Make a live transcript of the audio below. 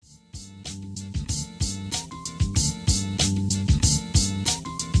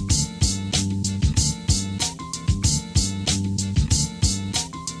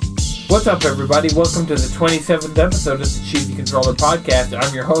What's up, everybody? Welcome to the 27th episode of the Cheesy Controller Podcast.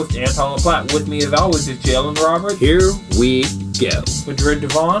 I'm your host, Anton LaPlatte. With me, as always, is Jalen Roberts. Here we go. Madrid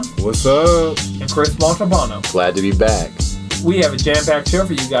Devon. What's up? And Chris Montalbano. Glad to be back. We have a jam-packed show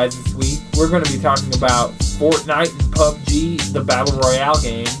for you guys this week. We're going to be talking about Fortnite and PUBG, the Battle Royale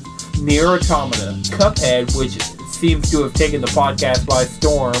game, Nier Automata, Cuphead, which seems to have taken the podcast by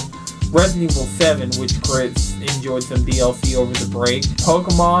storm, Resident Evil 7, which Chris enjoyed some DLC over the break,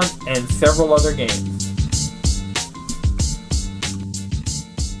 Pokemon, and several other games.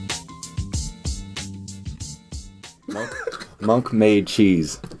 Monk made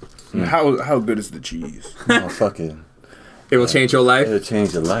cheese. How good is the cheese? Oh, fucking. It will change your life. It'll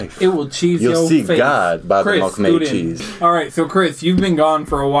change your life. It will cheese You'll your see face. God by Chris, the Monk made cheese. All right, so Chris, you've been gone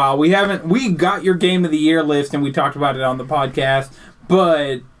for a while. We got your Game of the Year list, and we talked about it on the podcast,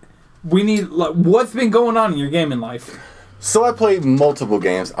 but we need, what's been going on in your gaming life? So I played multiple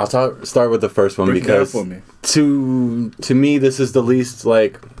games. I'll start with the first one because to me this is the least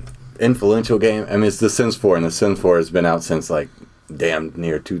influential game. I mean, it's The Sims 4, and The Sims 4 has been out since damn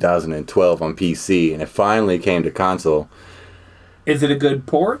near 2012 on PC, and it finally came to console. Is it a good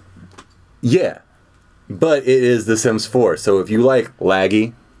port? Yeah, but it is The Sims 4. So if you like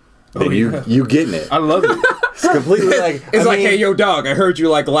laggy, then you getting it. I love it. It's completely Hey, yo, dog, I heard you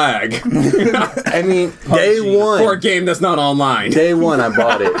like lag. I mean, day one. For a game that's not online. Day one, I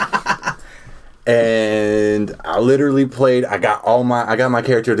bought it. And I literally played. I got my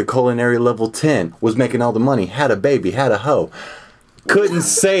character to culinary level 10. Was making all the money. Had a baby. Had a hoe. Couldn't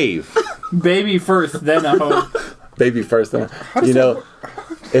save. Baby first, then a hoe. Baby first, then.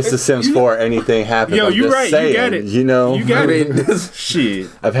 It's The Sims 4. Anything happens. Yo, I'm you just right. saying, You got it. You know. You got it. Shit.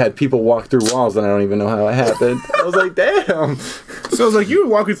 I've had people walk through walls and I don't even know how it happened. I was like, damn. So it's like you were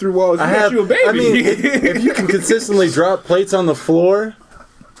walking through walls. You got you a baby. I mean, if you can consistently drop plates on the floor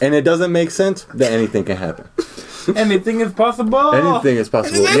and it doesn't make sense, then anything can happen. Anything is possible. Anything is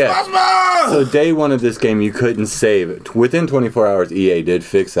possible. Possible! So day one of this game, you couldn't save. Within 24 hours, EA did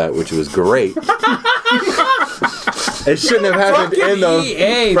fix that, which was great. It shouldn't have happened in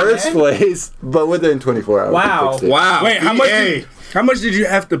the first place, but within 24 hours. Wow. They fixed it. Wow. Wait, how much did you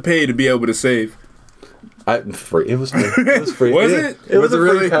have to pay to be able to save? Free. It was free. It was free. Was it? It was it a free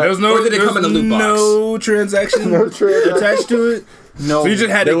really? pack. There was no. Or did it come in a loot box? No transaction. Attached to it. No. So you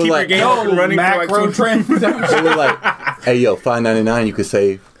just had They to were keep like, your game up and running for macro like transaction. They were like, hey, yo, $5.99, you could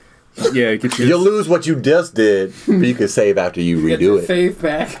save. Yeah, get your. You'll lose what you just did, but you can save after you Get redo the it. save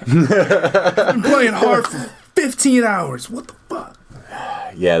back. I'm playing hard for 15 hours. What the fuck?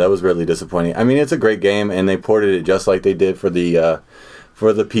 Yeah, that was really disappointing. I mean, it's a great game, and they ported it just like they did for the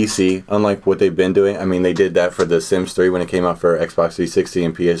PC, unlike what they've been doing. I mean, they did that for The Sims 3 when it came out for Xbox 360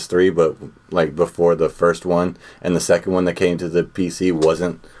 and PS3, but before the first one, and the second one that came to the PC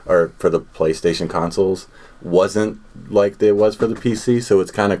wasn't, or for the PlayStation consoles, wasn't like it was for the PC, so it's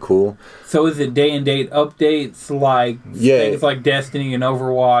kind of cool. So is it day and date updates things like Destiny and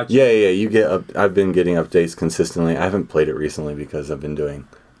Overwatch? Yeah, you get. I've been getting updates consistently. I haven't played it recently because I've been doing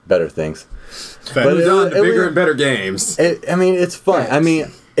better things. But Moves on to bigger and better games. It's fun. I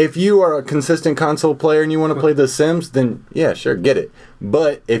mean, if you are a consistent console player and you want to play The Sims, then yeah, sure, get it.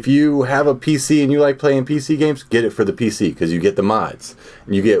 But if you have a PC and you like playing PC games, get it for the PC because you get the mods.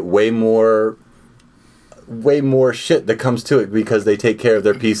 And you get way more shit that comes to it because they take care of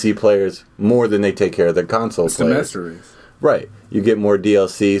their PC players more than they take care of their console players. Semester race. Right. You get more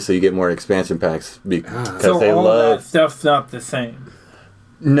DLC, so you get more expansion packs because So they all love. that stuff's not the same.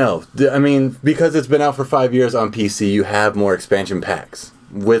 No, I mean, because it's been out for 5 years on PC, you have more expansion packs.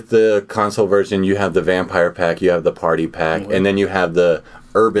 With the console version, you have the Vampire Pack, you have the Party Pack, and then you have the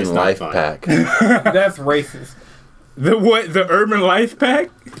Urban Life Pack. That's racist. The what? The Urban Life Pack?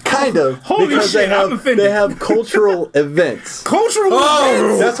 Kind of. Holy because shit, I'm offended. they have cultural events. Cultural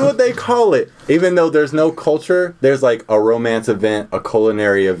events. That's what they call it. Even though there's no culture, there's like a romance event, a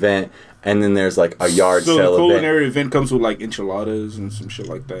culinary event, and then there's like a yard So sale the event. culinary event comes with like enchiladas and some shit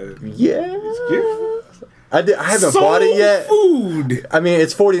like that. Yeah. I haven't Soul bought it yet. Food. I mean,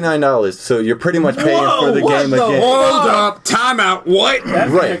 it's $49, so you're pretty much paying for the what game the again. Hold up. Time out. What?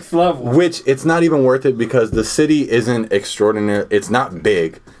 That's Right. next level. Which it's not even worth it because the city isn't extraordinary. It's not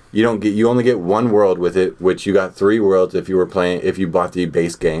big. You only get one world with it, which you got 3 worlds if you bought the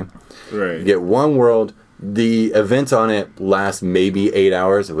base game. Right. You get one world. The events on it last maybe 8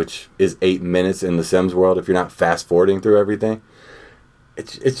 hours, which is 8 minutes in the Sims world if you're not fast forwarding through everything.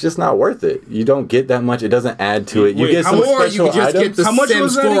 it's just not worth it. You don't get that much. It doesn't add to it. You Wait, get some Or you special could just get items. the How much Sims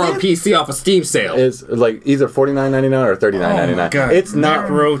was that 4 on again? PC off a Steam sale. It's like either $49.99 or Oh $39.99. my God. It's not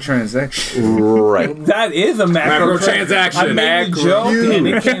macro transaction. right. That is a macro transaction. I made a Macro. joke and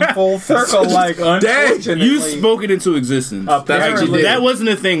it came full circle. Like, unfortunately, You spoke it into existence. Apparently. That wasn't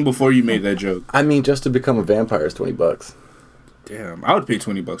a thing before you made that joke. I mean, just to become a vampire is $20. Damn, I would pay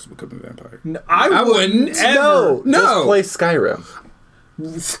 $20 to become a vampire. I wouldn't ever. No. Just play Skyrim.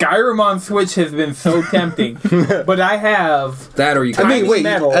 Skyrim on Switch has been so tempting, but I have. That or you I can mean, wait.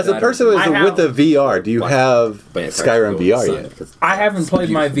 metal. As a person with a VR, do you have But it's Skyrim actually VR son. yet? I haven't played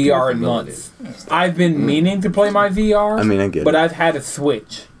my VR in months. I've been meaning to play my VR. I mean, I get but it. I've had a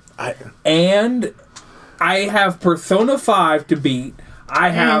Switch, I, and I have Persona 5 to beat. I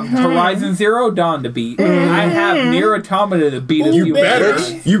have Horizon Zero Dawn to beat. I have Nier Automata to beat. a few better.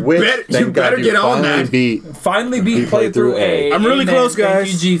 times. You which, bet- thank you God better get on finally that. Beat. Finally beat playthrough playthrough A. A. I'm really Amen. close, Thank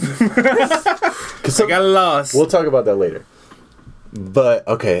guys. you, Jesus. I got lost. We'll talk about that later. But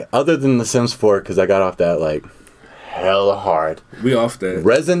okay, other than The Sims 4, because I got off that like hella hard. We off that.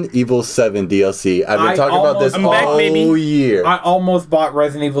 Resident Evil 7 DLC. I've been I talking about this almost- I'm back, all baby. year. I almost bought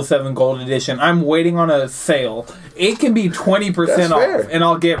Resident Evil 7 Gold Edition. I'm waiting on a sale. It can be 20% That's off, fair. and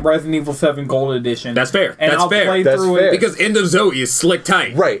I'll get Resident Evil 7 Gold Edition. That's fair. And That's I'll fair. play That's through fair. it. Because End of Zoe is slick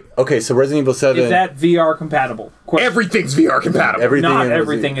tight. Right. Okay, so Resident Evil 7. Is that VR compatible? Everything's VR compatible. everything Not in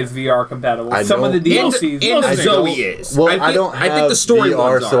everything is VR compatible. I Some of the don't- DLCs. End I of think- Zoe is. Well, I don't have I think the story VR,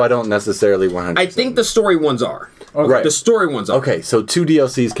 ones are. so I don't necessarily 100%. I think the story ones are. Right. The story ones are. Okay, so 2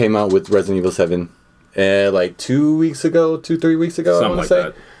 DLCs came out with Resident Evil 7 like 2 weeks ago, 2-3 weeks ago, Something I want like to say.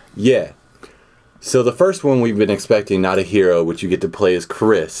 that. Yeah. So the first one we've been expecting, Not a Hero, which you get to play as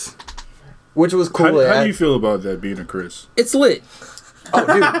Chris, which was cool. How do you feel about that being a Chris? It's lit. Oh,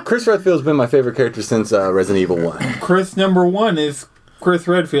 dude, Chris Redfield's been my favorite character since Resident Evil 1. Chris number 1 is Chris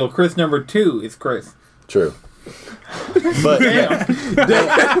Redfield. Chris number 2 is Chris. True. But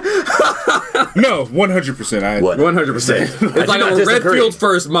No, 100%. I what? 100%. It's like not a disagree. Redfield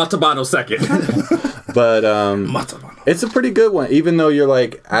first, Matabano second. But it's a pretty good one, even though you're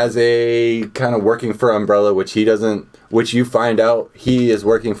like as a kind of working for Umbrella, which he doesn't. Which you find out he is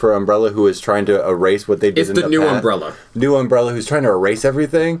working for Umbrella, who is trying to erase what they did. It's in the new past. Umbrella. New Umbrella, who's trying to erase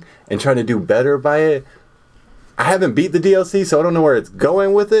everything and trying to do better by it. I haven't beat the DLC, so I don't know where it's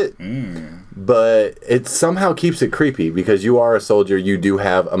going with it. But it somehow keeps it creepy because you are a soldier. You do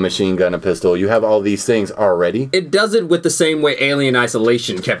have a machine gun, a pistol. You have all these things already. It does it with the same way Alien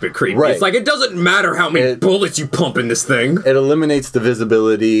Isolation kept it creepy. Right. It's like, it doesn't matter how many bullets you pump in this thing. It eliminates the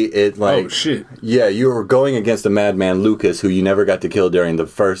visibility. It like Oh, shit. Yeah, you were going against a madman Lucas, who you never got to kill during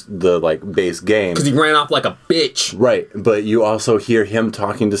the like base game. Because he ran off like a bitch. Right, but you also hear him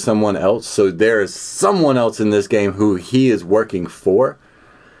talking to someone else. So there is someone else in this game who he is working for.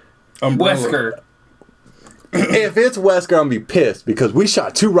 Wesker. If it's Wesker, I'm gonna be pissed because we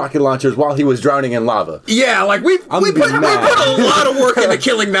shot 2 rocket launchers while he was drowning in lava. Yeah, like we I'm put gonna be mad. a lot of work into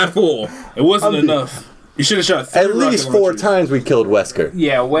killing that fool. It wasn't enough. You should have shot 3 At least rocket 4 launchers. times we killed Wesker.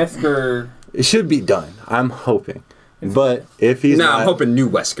 Yeah, Wesker. It should be done. I'm hoping. But if he's Nah, not, I'm hoping new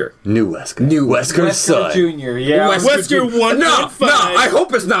Wesker. new Wesker. New Wesker's Wesker son. Jr. Yeah. Wesker Jr. 1.5. No, I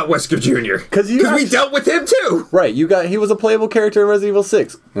hope it's not Wesker Jr. 'Cause you we actually- dealt with him too. Right, he was a playable character in Resident Evil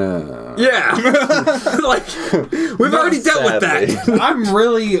 6. Yeah. Like, we've already dealt with Sadly. that. I'm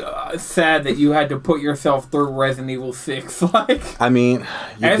really sad that you had to put yourself through Resident Evil 6. Like, I mean,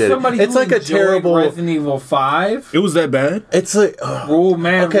 you as did it. somebody It's who like a enjoyed terrible. Resident Evil 5. It was that bad? It's like. Oh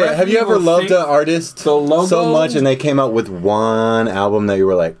man. Okay, have you ever loved an artist the logo- so much and they came out with one album that you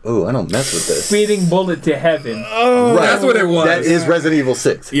were like, ooh, I don't mess with this? Speeding Bullet to Heaven? Oh, Right. That's what it was. That is Resident Evil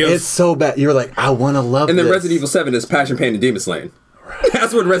 6. Yes. It's so bad. You're like, I want to love And then this. Resident Evil 7 is Passion, Pain, and Demon Slaying.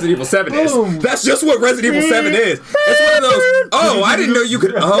 That's what Resident Evil 7 is. Boom. That's just what Resident Evil 7 is. It's one of those, oh, I didn't know you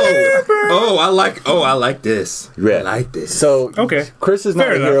could, I like this. Yeah. I like this. So, Okay. Chris is Not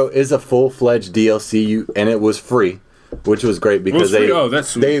Fair a enough. Hero is a full-fledged DLC, and it was free, which was great because free? they Oh, that's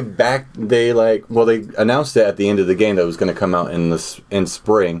sweet. they announced it at the end of the game that it was going to come out in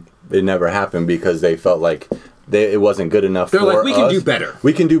spring. It never happened because they felt like it wasn't good enough. They're for like, we can us. do better.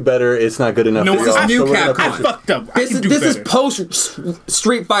 We can do better. It's not good enough. No, for this y'all, is new so we're gonna Capcom. push I it. fucked up. This is post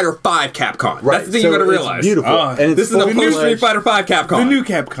Street Fighter 5 Capcom. Right. That's the thing so you gotta it's realize. Beautiful. Ah, and it's This is the post Street Fighter 5 Capcom. The new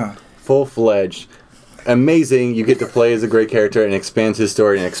Capcom. full-fledged, amazing. You get to play as a great character and expands his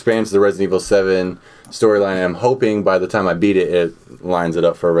story and expands the Resident Evil 7 storyline. And I'm hoping by the time I beat it, it lines it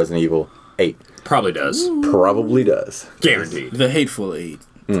up for Resident Evil 8. Probably does. Probably does. Guaranteed. The Hateful Eight.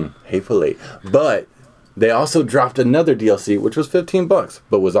 Hateful Eight. But they also dropped another DLC, which was $15,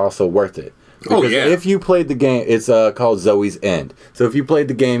 but was also worth it. Oh, Because yeah. if you played the game, it's called Zoe's End. So if you played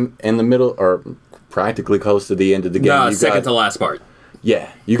the game in the middle or practically close to the end of the game, Nah, you second got, to last part.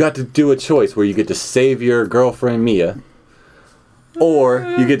 yeah, you got to do a choice where you get to save your girlfriend Mia, or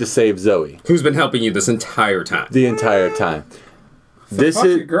you get to save Zoe Who's been helping you this entire time? the entire time. This Fuck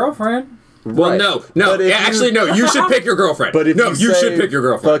is your girlfriend. Well, right. no. But if Yeah, actually, no. You should pick your girlfriend. But if no, you say, should pick your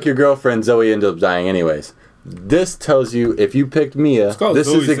girlfriend. Fuck your girlfriend, Zoe ended up dying anyways. This tells you if you picked Mia, called this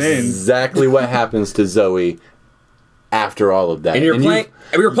is Zoe's End. exactly what happens to Zoe after all of that. And you're you- playing.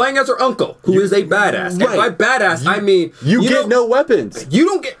 And you're playing as her uncle, who is a badass. And Right. by badass, I mean You get don't- no weapons You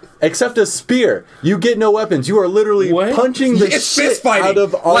don't get. except a spear. You get no weapons. You are literally What? punching the It's shit fist fighting. out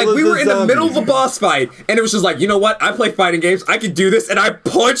of all like of we the were in the middle of zombies. a boss fight, and it was just like, you know what? I play fighting games. I can do this, and I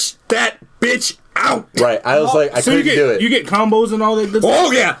punch that bitch out. Right. I was like, I So you couldn't do get it. you get combos and all that good stuff?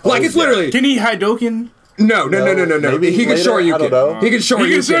 Oh yeah, like it's yeah. literally Can he Hadouken? no. Maybe He can later? I don't know. Shoryuken. He can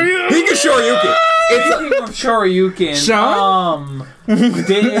Shoryuken. He He can Shoryuken. It's Speaking of Shoryuken, Sean?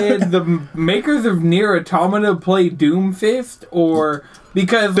 did the makers of Nier Automata play Doomfist, or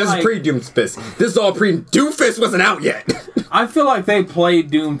because this like, is pre Doomfist. This is all pre Doomfist wasn't out yet. I feel like they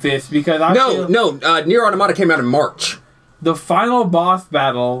played Doomfist because I feel no. Nier Automata came out in March. the final boss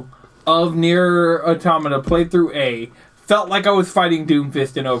battle of Nier Automata played through A felt like I was fighting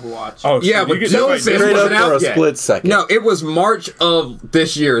Doomfist in Overwatch. Oh, Yeah, shit, but you get that Doomfist right Straight there. wasn't up for out a yet. split second. No, it was March of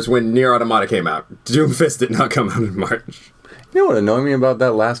this year is when Nier Automata came out. Doomfist did not come out in March. You know what annoyed me about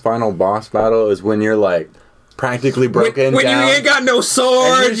that last final boss battle is when you're like practically broken when down, you ain't got no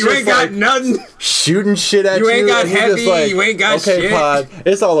sword, And you it's ain't just got like- nothing. shooting shit at you. You ain't got and you're just heavy, you ain't got okay, shit." Pod,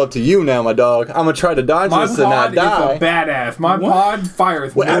 it's all up to you now, my dog. I'm gonna try to dodge My this and not pod die. is a badass. My What? pod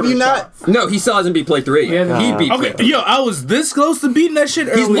fires. What, have mortar you not? shots. No, he still hasn't beat playthrough 8 yet. Yeah, He beat Okay, playthrough. yo, I was this close to beating that shit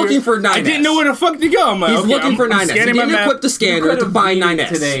earlier. looking for 9S. I didn't know where the fuck to go. I'm like, He's okay, looking for 9S. He scanning my didn't map. equip the You scanner could to have find beat it 9S.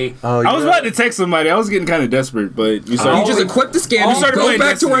 today. Oh, I was yeah. about to text somebody. I was getting kind of desperate, but you Oh, saw. You just equip the scanner, started go playing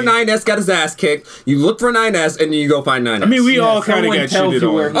back to where Destiny. 9S got his ass kicked, you look for 9S, and then you go find 9S. I mean, we Yeah, all kind of someone got tells shitted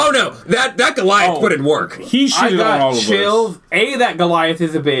you where on. Oh no, that Goliath Oh. put in work. He I shitted on all got of chills. us. That Goliath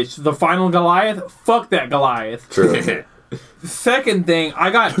is a bitch. The final Goliath, fuck that Goliath. True. Second thing, I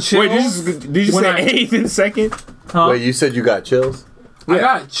got chills. Wait, did you when say I- eighth and second? Huh? Wait, you said you got chills? I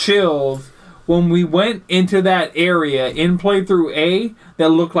got chills when we went into that area in playthrough A that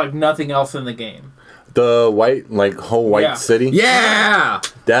looked like nothing else in the game. The white, like whole white Yeah. city. Yeah,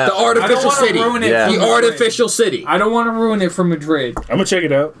 That the artificial wanna city. ruin it Yeah. for The Madrid. artificial city. I don't want to ruin it for Madrid. I'm gonna check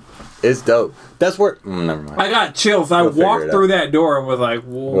it out. it's dope. That's where. Never mind. I got chills. I We'll figure walked it through out. that door and was like,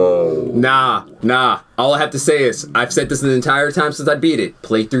 whoa. Whoa. Nah. All I have to say is, I've said this the entire time since I beat it.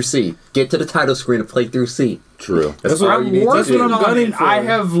 Play through C. Get to the title screen and play through C. True. That's what I'm you need to working do. on gunning it. for. I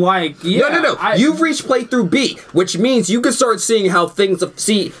have No. You've reached playthrough B, which means you can start seeing how things.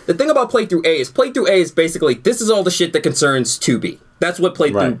 See, the thing about playthrough A is basically this is all the shit that concerns 2B. That's what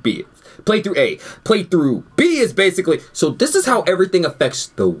playthrough Right. B is. Playthrough A. Playthrough B is basically so this is how everything affects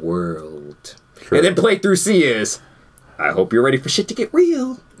the world. True. And then playthrough C is I hope you're ready for shit to get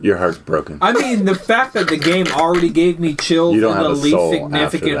real. Your heart's broken. I mean, the fact that the game already gave me chills You in don't the have a least soul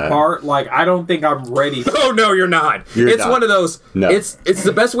significant after that. part, like, I don't think I'm ready. Oh no, you're not. You're it's not. one of those. No. It's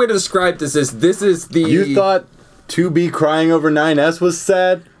the best way to describe this is the. You thought 2B crying over 9S was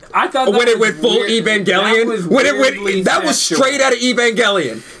sad? I thought that when it was went full weird- Evangelion, that was when it weirdly went, that was sexual. straight out of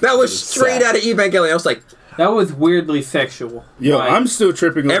Evangelion. That was straight sad. out of Evangelion. I was like, That was weirdly sexual. Yo, Like, I'm still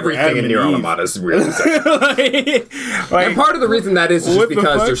tripping over everything Adam in and Nier Eve. Automata is really sexual. Like, And part of the reason that is just What the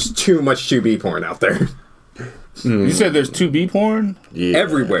because fuck? there's too much 2B porn out there you said there's 2B porn? Yeah.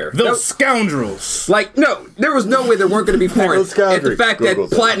 everywhere. Those scoundrels. Like, no, there was no way there weren't going to be porn. Those And the scoundrels. fact that Google.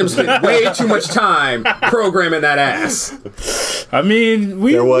 Platinum spent way too much time programming that ass. I mean,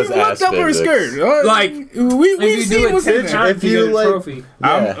 we There was looked ass up our physics. skirt. Like, we've if you do seen it what's in 10 there. times, If you you, get a like- trophy.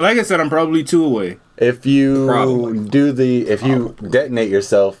 Yeah. Like I said, I'm probably 2 away. If you Probably. if you detonate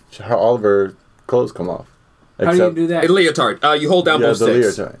yourself, all of her clothes come off. How do you do that? a leotard. You hold down Yeah, both the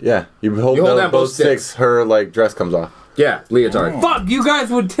sticks. leotard. Yeah, you hold, You hold down down both both sticks. sticks. Her like dress comes off. Yeah, leotard. Fuck, you guys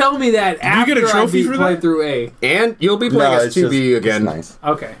would tell me that after get a I trophy beat for that? playthrough A. And you'll be playing as 2B again. It's nice.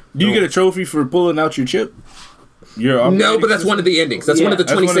 Okay. Do you get a trophy for pulling out your chip? No, but that's one of the endings. That's one of the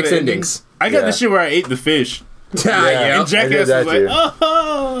That's one of the 26 endings. I got Yeah. the shit where I ate the fish. Yeah. And Jackass that was like, too.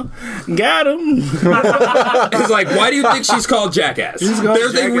 oh, got him. It's like, why do you think she's called Jackass? He's got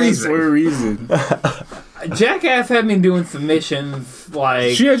There's a Jackass reason. for a reason. Jackass had me doing submissions,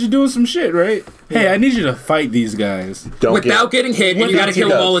 like... She had you doing some shit, right? Hey, I need you to fight these guys. Don't Without getting hit, and you gotta kill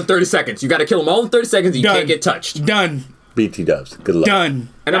them all in 30 seconds. You gotta kill them all in 30 seconds, you Done. can't get touched. Done. BT dubs. Good luck. Done.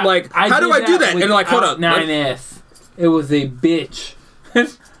 And I'm like, how do I do that? And they're like, hold up. without 9S. It was a bitch.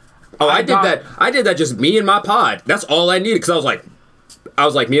 Oh, I did that just me and my pod. That's all I needed because I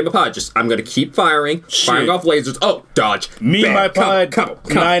was like, me and my pod, I'm going to keep firing off lasers. Oh, dodge. Me and my pod, come.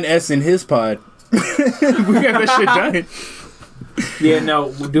 9S in his pod. We got that shit done. Yeah, no.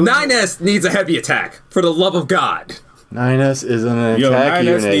 9S needs a heavy attack, for the love of God. 9S isn't an attack 9S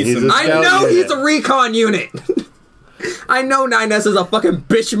unit. He's a I scout know unit. he's a recon unit. I know 9S is a fucking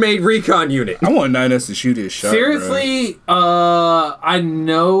bitch-made recon unit. I want 9S to shoot his shot. Seriously, I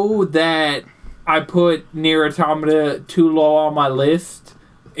know that I put Nier Automata too low on my list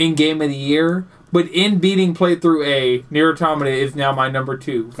in Game of the Year, but in beating playthrough A, Nier Automata is now my number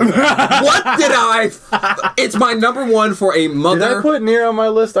 2. What did I? It's my number 1 for a mother. Did I put Nier on my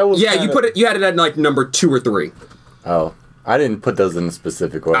list? I was. Yeah, you put it. You had it at like number 2 or 3. Oh, I didn't put those in a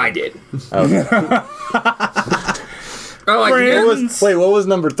specific order. I did. Okay. Oh, like, What was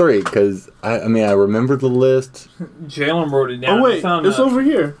number 3? Because I remember the list. Jalen wrote it down. Oh wait, it's over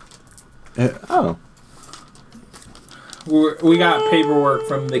here. Oh, We got paperwork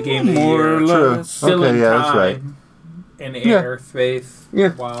from the Game of the More Year. or less. Still in that's right. time. In air, space.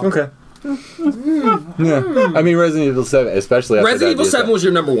 Yeah. Wow. Okay. Yeah. I mean, Resident Evil 7, especially after Resident Evil 7 was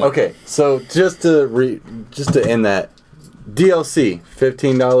your number 1. Okay, so just to end that, DLC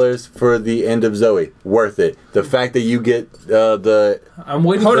 $15 for the end of Zoe, worth it. The fact that you get I'm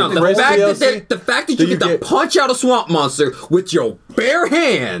waiting. Hold for on. the The fact DLC? that you get to punch out a swamp monster with your bare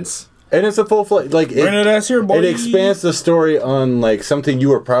hands. and it's a full fledged Bring it ass here, boy. It expands the story on like something you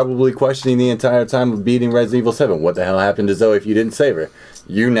were probably questioning the entire time of beating Resident Evil 7. What the hell happened to Zoe if you didn't save her?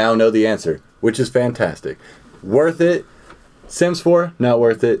 You now know the answer, which is fantastic. Worth it. Sims 4, not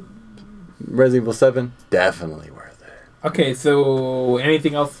worth it. Resident Evil 7, definitely worth it. Okay, so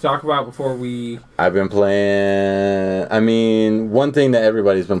anything else to talk about before we... I've been playing... I mean, one thing that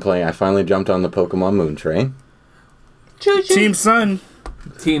everybody's been playing, I finally jumped on the Pokemon Moon train. Team Sun.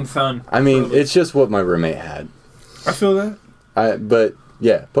 Team Sun. I mean, it's just what my roommate had. I feel that. But,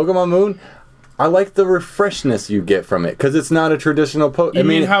 yeah, Pokemon Moon, I like the refreshness you get from it, because it's not a traditional Pokemon. You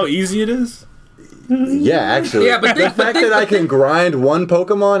mean how easy it is? Yeah, actually. Yeah, but the fact that I can grind one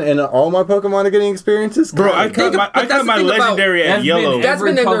Pokemon and all my Pokemon are getting experiences? Bro, I Think cut that's my the thing about- legendary at yellow. That's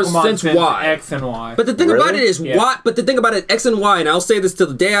been in there since Y. X and Y. But the thing Really? about it is Yeah. But the thing about it, X and Y, and I'll say this till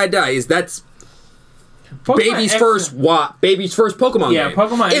the day I die, is that's Pokemon baby's X- first Pokemon Yeah, game.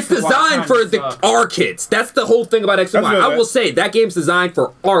 Pokemon It's X and Y designed for kinda suck. our kids. That's the whole thing about X and I Y. feel I that. will say that game's designed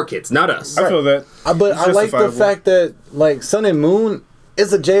for our kids, not us. I feel that. But It's I like the justifiable. fact that, like, Sun and Moon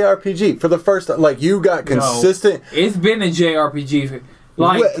is a JRPG for the first time. Like, you got consistent... It's been a JRPG.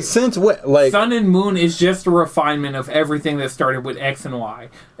 Like, since when? Like, Sun and Moon is just a refinement of everything that started with X and Y.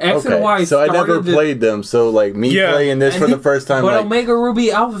 X and Y so I started never the- played them. So, like, me Yeah. playing this for the first time, But like... Omega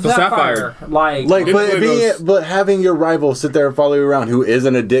Ruby Alpha Sapphire. Like Like, It but goes- but having your rival sit there and follow you around, who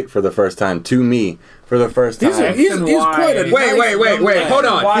isn't a dick for the first time, to me, for the first time. He's and quite a Y. Wait. Hold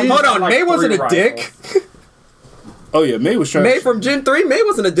on. Why Hold is on. like May wasn't three a dick. rivals? Oh yeah, May was trying. May from Gen 3, May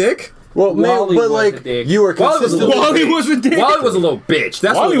wasn't a dick. Well, man, Wally but was a like, dick. you were Wally was a consistently... Wally was a dick. Wally was a little bitch.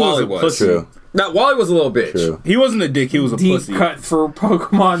 That's Wally what was Wally a was. pussy. True. No, Wally was a little bitch. True. He wasn't a dick. He was a Deep pussy. cut for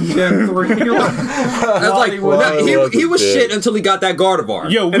Pokemon Gen 3. That's like Wally he was a was bitch. shit until he got that Gardevoir.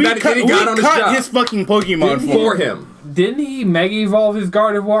 Yo, and we then cut, he got on his job his fucking Pokemon for him. Didn't he Mega Evolve his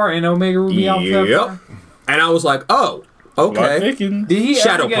Gardevoir in Omega Ruby Alpha Yep. Sapphire? And I was like, oh, okay. Thinking. Did he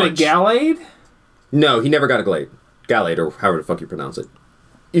Shadow ever get Punch. a Gallade? No, he never got a Gallade, or however the fuck you pronounce it.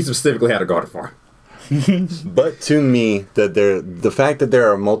 He specifically had a Gardevoir. But to me, the fact that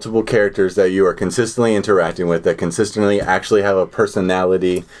there are multiple characters that you are consistently interacting with, that consistently actually have a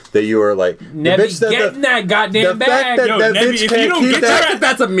personality, that you are like... Nebby, get in that goddamn the fact bag. that Yo, that Nebby, bitch if can't you don't keep get that... your-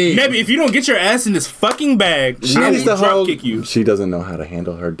 That's a meme. Nebby, if you don't get your ass in this fucking bag, She I needs will to drop hold... kick you. She doesn't know how to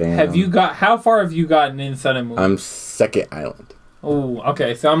handle her damn... How far have you gotten in Sun and Moon? I'm second island. Oh,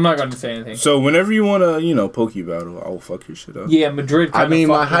 okay, so I'm not going to say anything. So whenever you want to, Poke battle, I'll fuck your shit up. Yeah, Madrid I kinda mean,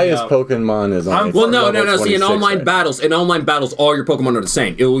 my fucked me highest up. Pokemon is on... Well, no. See, in online right? battles, all your Pokemon are the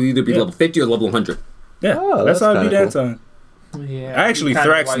same. It will either be Yeah. level 50 or level 100. Yeah, Oh, that's how I beat that's Anton. Yeah, I actually he kinda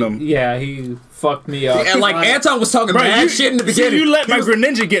thraxed him. Yeah, he fucked me up. And like Anton was talking Bro, mad shit in the beginning. You let my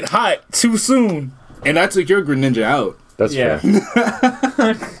Greninja get hot too soon, and I took your Greninja out. That's Yeah.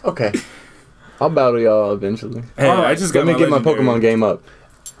 fair. Okay. I'll battle y'all eventually. Hey, Alright, I just got Let me get my legendary. Pokemon game up.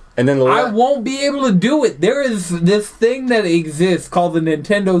 And then the I won't be able to do it. There is this thing that exists called the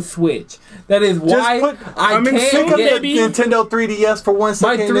Nintendo Switch. That is why I I'm in can't sync, get baby. Nintendo 3DS for 1 my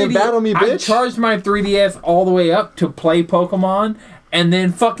second and 3D. then battle me, I bitch. charged my 3DS all the way up to play Pokemon, and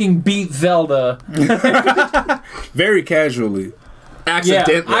then fucking beat Zelda. Very casually. Yeah,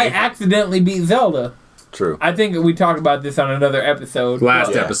 Accidentally. I accidentally beat Zelda. True. I think we talked about this on another episode.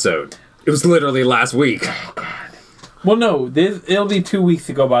 Last Yeah. episode. It was literally last week. Well, no, it'll be 2 weeks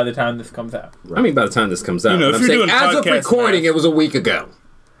ago by the time this comes out. I mean, by the time this comes out. You know, but if I'm you're saying, doing as of podcast recording, math. it was a week ago.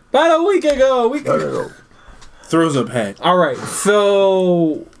 About a week ago. Throws up hat. All right,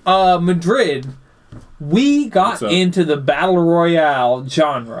 so Madrid, we got What's up? into the battle royale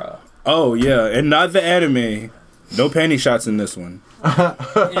genre. Oh yeah, and not the anime. No panty shots in this one.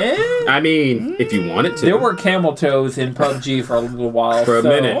 I mean, if you wanted to. There were camel toes in PUBG for a little while. For a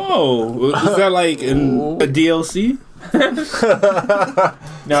minute. Oh, is that like a DLC?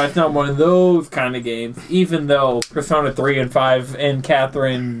 No, it's not one of those kind of games. Even though Persona 3 and 5 and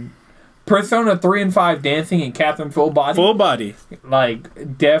Persona 3 and 5 dancing and Catherine full body,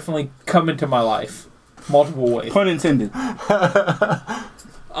 like, definitely come into my life multiple ways. Pun intended.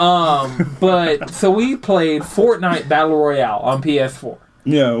 But so we played Fortnite Battle Royale on PS4,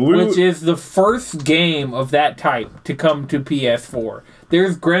 Yeah, which is the first game of that type to come to PS4.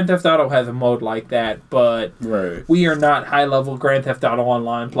 There's Grand Theft Auto has a mode like that, but right. we are not high-level Grand Theft Auto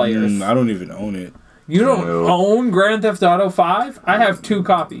Online players. I don't even own it. You don't No. own Grand Theft Auto 5? I have 2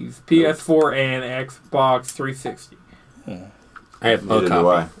 copies, PS4 and Xbox 360. I have a Neither do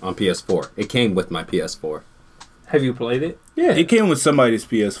I. copy on PS4. It came with my PS4. Have you played it? Yeah. It came with somebody's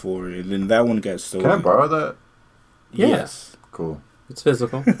PS4, and then that one got stolen. Can I borrow that? Yes. Cool. It's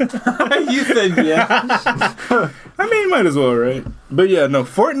physical. You said yes. I mean, might as well, right? But yeah, no.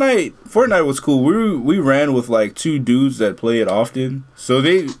 Fortnite was cool. We ran with like 2 dudes that play it often, so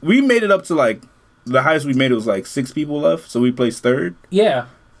we made it up to like the highest we made it was like 6 people left. So we placed 3rd. Yeah.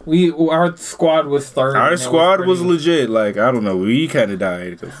 Our squad was 3rd. Our and it squad was pretty- legit. Like I don't know, we kind of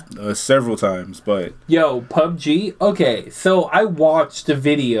died several times, but Yo, PUBG? Okay, so I watched a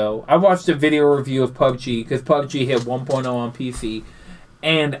video review of PUBG because PUBG hit 1.0 on PC.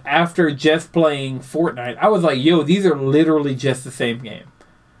 And after just playing Fortnite, I was like, yo, these are literally just the same game.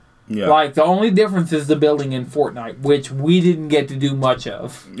 yeah. Like, the only difference is the building in Fortnite, which we didn't get to do much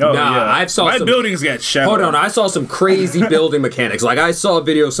of. Oh, Nah, yeah. I've saw my some- buildings got shot. Hold on, I saw some crazy building mechanics. Like, I saw a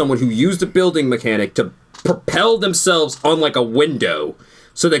video of someone who used a building mechanic to propel themselves on, like, a window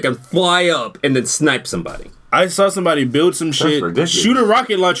so they can fly up and then snipe somebody. I saw somebody build some shit, ridiculous. shoot a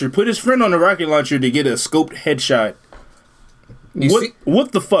rocket launcher, put his friend on a rocket launcher to get a scoped headshot.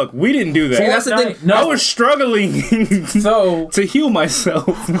 What the fuck? We didn't do that. See, that's the thing. Fortnite- no. I was struggling So, to heal myself.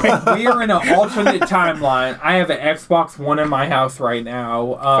 we are in an alternate timeline. I have an Xbox One in my house right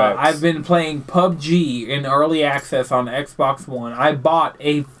now. Facts. I've been playing PUBG in early access on Xbox One. I bought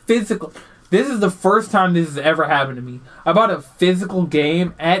a physical... This is the first time this has ever happened to me. I bought a physical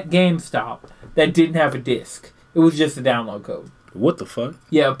game at GameStop that didn't have a disc. It was just a download code. What the fuck?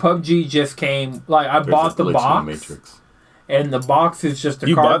 Yeah, PUBG just came... Like, I bought the box. Matrix. And the box is just a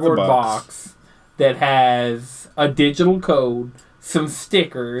You bought the cardboard box. box that has a digital code, some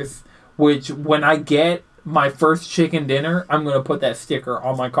stickers, which when I get my first chicken dinner, I'm going to put that sticker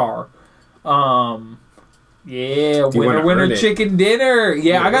on my car. Yeah, you wanna winner earn it? chicken dinner.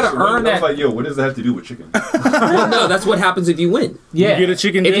 Yeah, I got to earn I was that. like, yo, what does that have to do with chicken? Well, no, that's what happens if you win. Yeah. You get a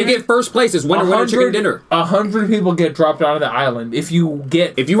chicken If dinner? you get first place, it's winner chicken dinner. 100 people get dropped out of the island. If you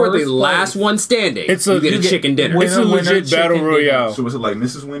get If you were the first last place- one standing, It's you a- get you a get chicken dinner. win- It's a winner, legit chicken battle dinner. royale. So was it like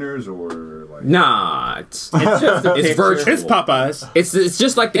Mrs. Winners or like? Nah, it's just a it's picture. virtual. It's Popeyes. It's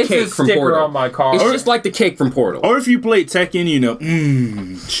just like the It's a cake from sticker Portal. on my car. It's just like the cake from Portal. Or if you play Tekken, you know,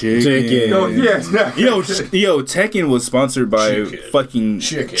 chicken. Chicken. No, yeah, exactly. Yo, Tekken was sponsored by fucking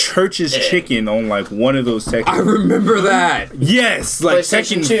Church's Chicken on like one of those Tekken. I remember that. Yes, like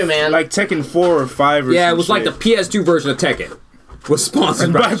PlayStation Tekken 2, man. like Tekken 4 or 5 or Yeah, it some was like the shit. PS2 version of Tekken. Was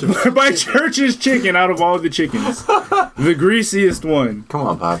sponsored by. by Church's Chicken out of all the chickens. The greasiest one. Come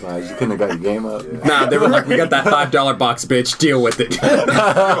on, Popeyes. You couldn't have got your game up. Nah, they were like, we got that $5 box, bitch. Deal with it.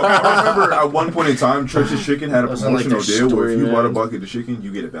 I remember at one point in time, Church's Chicken had a Wasn't like promotional their deal where if you story, bought a man. bucket of chicken,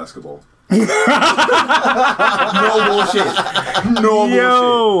 you get a basketball. No bullshit. No bullshit.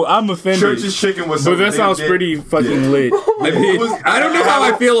 Yo, I'm offended. Church's Chicken was But something that they sounds did. pretty fucking Yeah. lit. I mean, I don't know how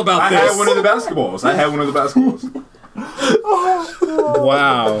I feel about I this. had one of the basketballs.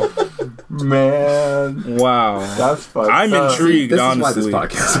 Wow. Man, Wow. that's fucked I'm up. intrigued, This is why this honestly.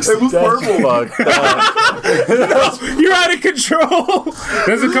 podcast is. It was That's purple. fucked up. You're out of control.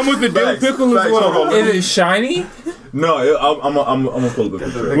 Does it come with the dill Facts. pickle as Facts. well? Hold on. Is it shiny? No, I'm gonna pull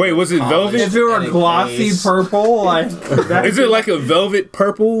it up. Wait, was it velvet? If it were glossy purple, like that, Is it like a velvet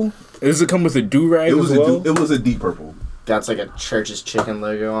purple? Does it come with a do-rag It as was well? it was a deep purple. That's like a Church's Chicken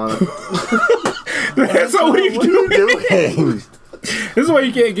logo on it. That's what you do. Doing. This is why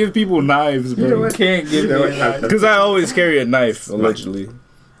you can't give people knives, bro. can't give me a knife. Because I always carry a knife, allegedly.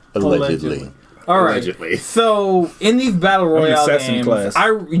 Allegedly. All right. Allegedly. So in these battle royale assassin games, class.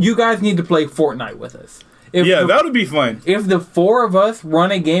 you guys need to play Fortnite with us. If Yeah, the, that would be fun. if the four of us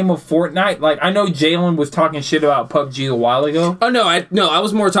run a game of Fortnite, like I know Jalen was talking shit about PUBG a while ago. Oh no, I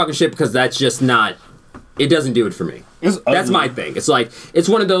was more talking shit because that's just not. It doesn't do it for me. It's That's ugly. my thing. It's like it's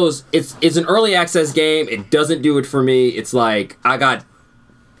one of those. It's an early access game. It doesn't do it for me. It's like I got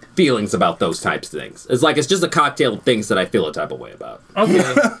feelings about those types of things. It's like it's just a cocktail of things that I feel a type of way about. Okay,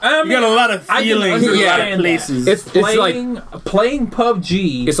 I You got a lot of I can feelings in a lot of understand that. places. It's like playing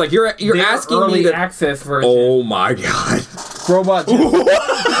PUBG. it's like you're their asking early me to. access version. Oh my god! Robot.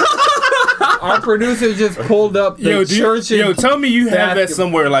 Our producer just pulled up the church. Tell me you have that basketball.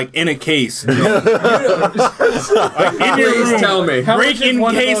 somewhere, like in a case. Like, in your Please room. tell me. How much Break is in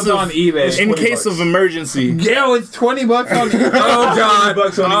one of case those of on eBay? in case of emergency. Yo, it's $20 on eBay. Oh god!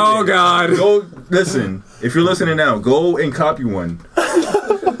 $20 on Oh eBay. god! Go listen. If you're listening now, go and copy one.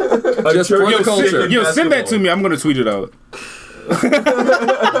 Just for Yo, the culture. Yo, send that to me. I'm gonna tweet it out.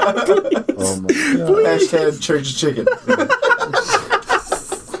 Hashtag church chicken.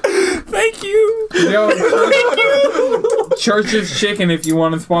 Thank you. Yo, Church's Chicken, if you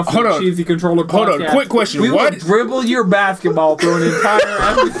want to sponsor Hold the on. Cheesy Controller Hold on, podcast. quick question. We What- will dribble your basketball through an entire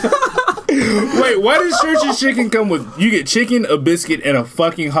episode. Wait, why does Church's Chicken come with? You get chicken, a biscuit, and a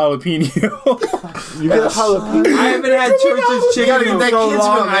fucking jalapeno. You got jalapeno. I haven't had Church's Chicken gotta in get that so kids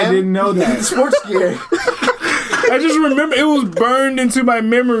long, meal, I man. didn't know that. Sports gear. I just remember it was burned into my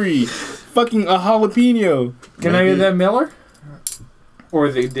memory. Fucking a jalapeno. Can I get that Miller? Or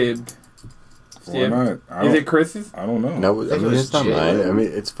is it did? Why not? I Is don't, it Chris's? I don't know. No, I mean it's not mine. I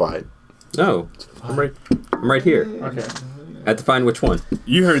mean it's fine. No, I'm right here. Okay. I have to find which one.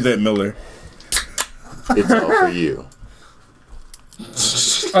 You heard that, Miller. It's all for you.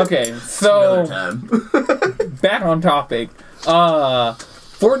 Okay, so back on topic.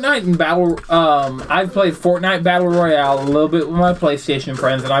 Fortnite and Battle I've played Fortnite Battle Royale a little bit with my PlayStation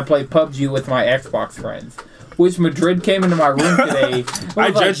friends, and I played PUBG with my Xbox friends. Which Madrid came into my room today.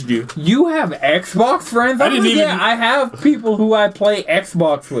 I judged you. You have Xbox friends? I didn't like, even- Yeah, I have people who I play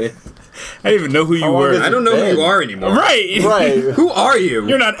Xbox with. I didn't even know who you long were. is I don't know who you are anymore. Right. Right. Who are you?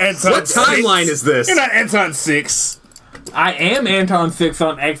 You're not Anton. What timeline is this? You're not Anton 6. I am Anton 6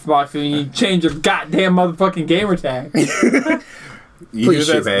 on Xbox, and you change your goddamn motherfucking gamer tag. You Please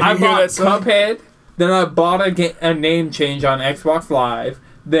hear shoot, man. that? I You hear bought that song? Cuphead, then I bought a name change on Xbox Live,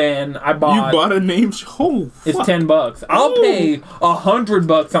 then I You bought... bought a name. Oh, It's fuck. $10. I'll pay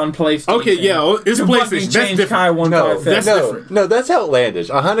 $100 on PlayStation. Okay, yeah, it's to PlayStation. fucking That's change different. Kai 157. That's different. No, that's outlandish.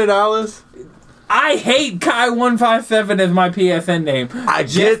 $100? I hate Kai 157 as my PSN name. I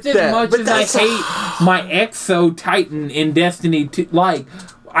Just get as that, much but as I that's hate my Exo Titan in Destiny 2. Like,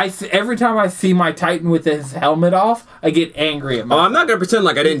 every time I see my Titan with his helmet off, I get angry at Oh, myself. I'm not gonna pretend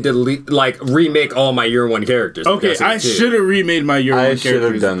like I didn't remake all my year one characters. in Okay, Destiny I 2. should have remade my Euro I 1 should have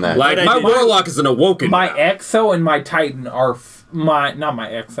characters. done that. Like But I my did. warlock is an awoken. My now. Exo and my Titan are not my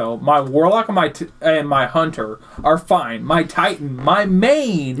Exo. My Warlock and and my Hunter are fine. My Titan, my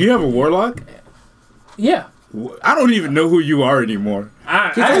main. You have a warlock? Yeah. I don't even know who you are anymore.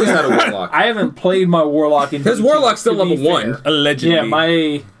 He's always had a warlock. I haven't played my Warlock in His DT, warlock's still to be level 1. fair. Allegedly. Yeah, my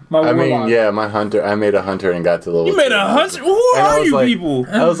I Warlock. mean, yeah, my hunter. I made a hunter and got to level. You made 2. a hunter? Who And I are was you like- people?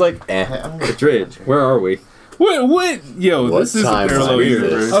 I was like, eh. Madrid, where are we? What? Yo, What this is a time parallel is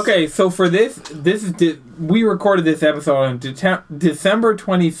universe. this? Okay, so for this is we recorded this episode on December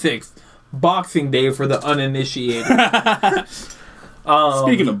 26th, Boxing Day for the uninitiated.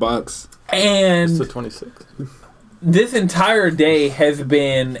 Speaking of box. And It's the 26th. this entire day has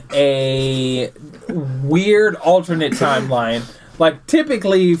been a weird alternate timeline. Like,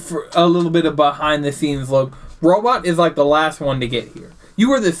 typically, for a little bit of behind the scenes look, Robot is like the last one to get here. You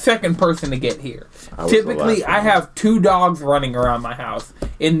were the second person to get here. I was the Typically, last I one. have 2 dogs running around my house.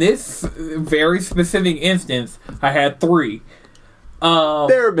 In this very specific instance, I had 3.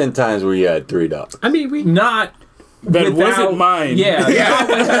 There have been times where you had 3 dogs. I mean, we. Not That without- wasn't mine. Yeah, not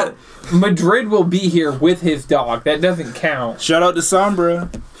without- Madrid will be here with his dog. That doesn't count. Shout out to Sombra.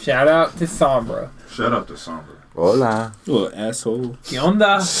 Shout out to Sombra. Shout out to Sombra. Hola. You little asshole. ¿Qué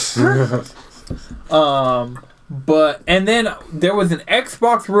onda? But and then there was an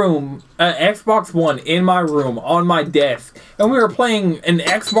Xbox Xbox One in my room on my desk, and we were playing an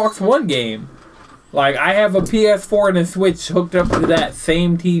Xbox One game. Like, I have a PS4 and a Switch hooked up to that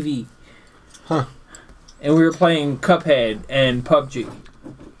same TV. Huh. And we were playing Cuphead and PUBG.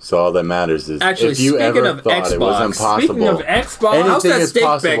 So all that matters is Actually, if you speaking ever of thought it was Xbox, impossible. Speaking of Xbox, How's anything that is steak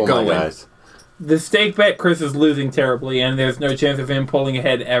possible, bet my going? guys. the stake bet, Chris is losing terribly, and there's no chance of him pulling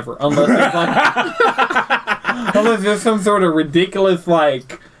ahead ever, unless there's unless there's some sort of ridiculous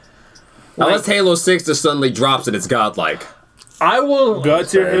like Unless Halo 6 just suddenly drops and it's godlike. I will. God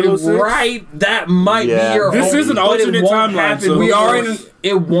tier Halo 6? Right, that might Yeah. be your. This hope, is an but it alternate won't timeline, happen so- We are before- in-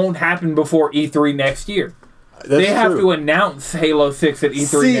 It won't happen before E3 next year. That's They have true. to announce Halo 6 at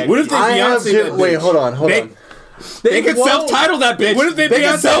E3 See, next what if they year. I have Beyonce to, that wait, bitch? hold on. They can won't. self-title that bitch. What if they can Beyonce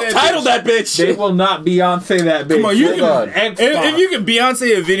that self-title bitch? that bitch? They will not Beyonce that bitch. Come on, you Hold can. on. Xbox. If you can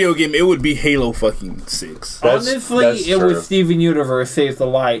Beyonce a video game, it would be Halo fucking 6. Honestly, that's it true. was Steven Universe Saves the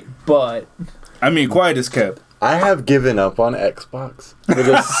Light, but I mean, quiet as kept. I have given up on Xbox for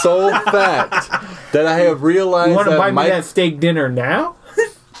the sole fact that I have realized you want to that buy me that steak dinner now?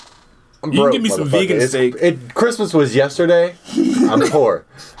 I'm You can broke, give me some motherfucker. vegan It's- steak. Christmas was yesterday. I'm poor.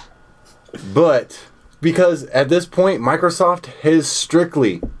 But because at this point, Microsoft has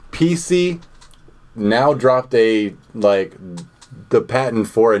strictly PC now dropped the patent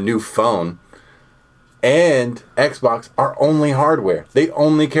for a new phone, and Xbox are only hardware. They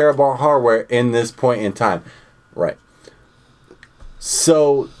only care about hardware in this point in time. Right.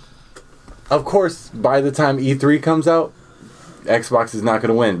 So, of course, by the time E3 comes out, Xbox is not going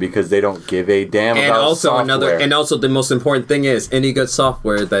to win because they don't give a damn And about also software. also the most important thing is any good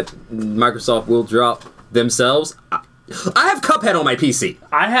software that Microsoft will drop themselves. I have Cuphead on my PC.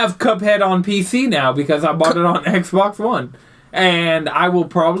 I have Cuphead on PC now because I bought it on Xbox One. And I will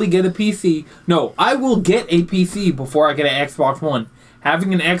probably get a PC. No, I will get a PC before I get an Xbox One.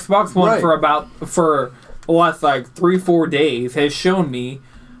 Having an Xbox One Right. for the last like 3-4 days has shown me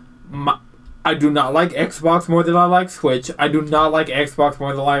I do not like Xbox more than I like Switch. I do not like Xbox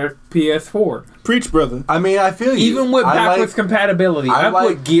more than I like PS4. Preach, brother. I mean, I feel you. Even with I backwards like- compatibility, I I put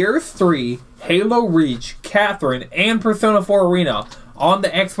like- Gears 3, Halo Reach, Catherine, and Persona 4 Arena on the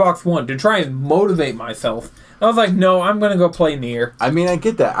Xbox One to try and motivate myself. I was like, no, I'm going to go play Nier. I mean, I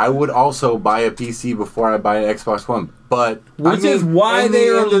get that. I would also buy a PC before I buy an Xbox One, but Which is why they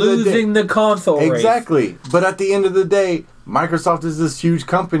are losing the console race. Exactly. But at the end of the day, Microsoft is this huge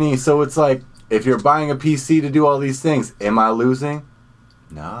company, so it's like, if you're buying a PC to do all these things, am I losing?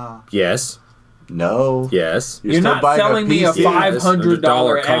 Nah. Yes. No. Yes. You're not selling me a PC.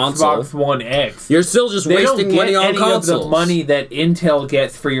 $500 console. Xbox One X. You're still just They don't wasting get money on any consoles. of the money that Intel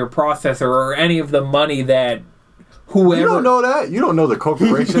gets for your processor or any of the money that whoever... You don't know that. You don't know the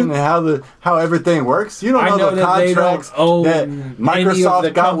corporation and how everything works. You don't I know, know the that they don't contracts own that any of Microsoft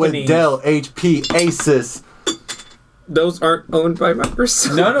the got with companies. Dell, HP, Asus. Those aren't owned by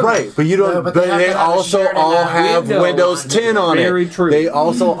Microsoft. None of Right, but you don't. No, but but they have they to have a also shared all amount of have Windows. Windows 10 on it. Very true. They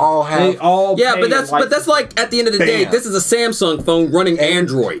also all have. They all Yeah, pay but that's like at the end of the day, Bam. this is a Samsung phone running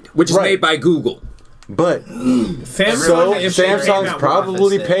Android, which is Right. made by Google. But Samsung, so if they came Samsung's out with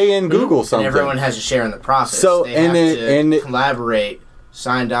probably profits, paying Google And something. everyone has to share in the process. So, they and have then- to and it- collaborate,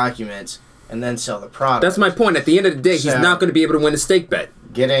 sign documents, and then sell the product. That's my point. At the end of the day, he's So- not going to be able to win a stake bet.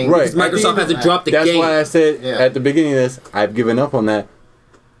 Getting Right. Because Microsoft hasn't dropped the That's game. why I said Yeah. at the beginning of this, I've given up on that.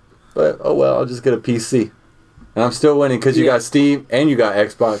 But oh well, I'll just get a PC, and I'm still winning because you got Steam and you got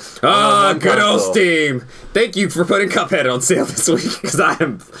Xbox. Ah, on one good old console. Steam. Thank you for putting Cuphead on sale this week because I've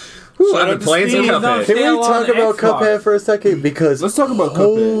been out to playing some Steam. Cuphead. Can we Still talk on about Xbox. Cuphead for a second? Because Let's talk about Cuphead.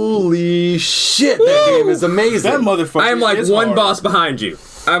 holy shit, that game is amazing. That motherfucker. I am like is one hard. boss behind you.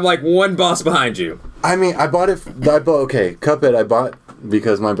 I'm like one boss behind you. I mean, I bought okay, Cuphead I bought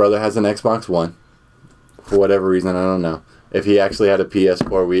because my brother has an Xbox One. For whatever reason, I don't know. If he actually had a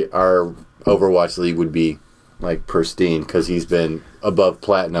PS4, our Overwatch League would be like pristine because he's been above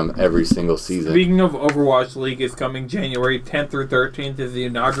platinum every single season. Speaking of Overwatch League, is coming January 10th through 13th is the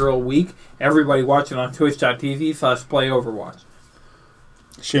inaugural week. Everybody watching on twitch.tv/play Overwatch.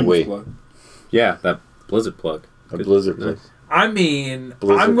 Shameless Wait. plug. Yeah, that Blizzard plug. A Blizzard play. I mean,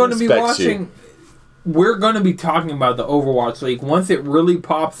 Blizzard I'm going to be respects you. watching... We're going to be talking about the Overwatch League once it really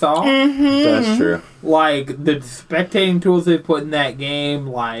pops off. That's true. Like, the spectating tools they put in that game,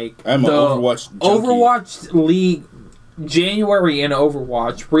 like... I'm the an Overwatch junkie. Overwatch League, January in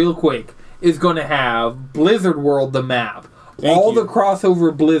Overwatch, real quick, is going to have Blizzard World, the map. Thank all you. the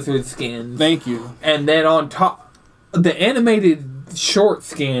crossover Blizzard skins. Thank you. And then on top, the animated short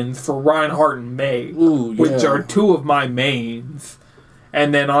skins for Reinhardt and May, Ooh, which yeah. are two of my mains.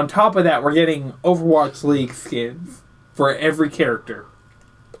 And then on top of that, we're getting Overwatch League skins for every character.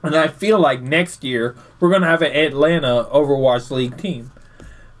 And I feel like next year, we're going to have an Atlanta Overwatch League team.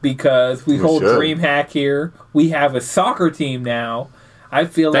 Because we hold should. DreamHack here. We have a soccer team now. I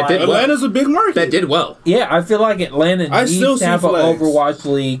feel That like... did well. Atlanta's a big market. That did well. Yeah, I feel like Atlanta I needs still to see have an flags. Overwatch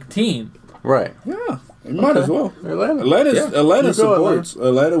League team. Right. Yeah, you might as well. Atlanta. Atlanta You go, supports.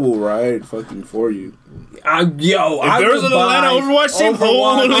 Atlanta will ride fucking for you. I If there was an Atlanta Overwatch team,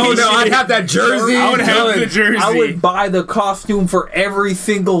 Oh no, I'd have that jersey. I would have the done. jersey. I would buy the costume for every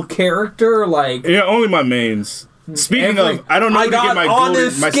single character. Like, Yeah, only my mains. Speaking Every- of, I don't know I who to got get my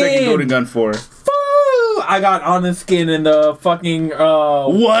Honest my second Skin. golden gun for. I got Honest Skin in the fucking.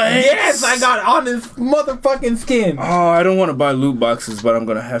 What? Yes, I got Honest motherfucking skin. Oh, I don't want to buy loot boxes, but I'm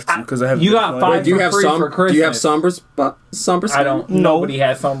gonna have to because I have. You been got playing. five Do you for have free for Do you have Christmas. Sombra skin? I don't. Nobody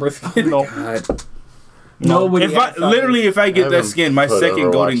has Sombra skin. God. Nobody. If I has Sombra. literally, if I get that skin, my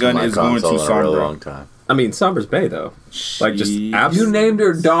second golden gun is going to a really Sombra. long time. I mean, Sombra's Bay though. Like just Jeez. You named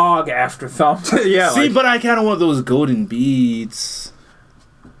your dog after something. yeah. See, like, but I kind of want those golden beads.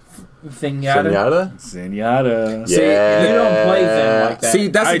 Zenyatta. Zenyatta. See, Yeah. You don't play Zen like that. see,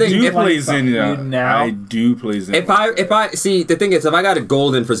 that's the I thing. do If, play You Zenyatta. now? I do play Zenyatta. if I see the thing is, if I got a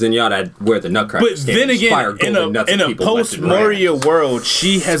golden for Zenyatta, I'd wear the Nutcracker. But skin then and fire again, in golden nuts a at people left post and right. Moria world,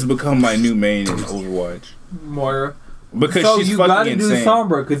 she has become my new main in Overwatch Moira. because So she's you fucking gotta do insane.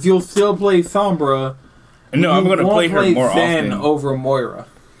 Sombra because you'll still play Sombra. No, I'm You gonna won't play her more Zen often. over Moira.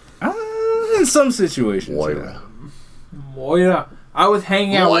 In some situations. Moira. Moira. I was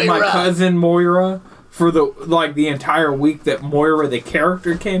hanging out with my Moira. cousin Moira for the entire week that Moira the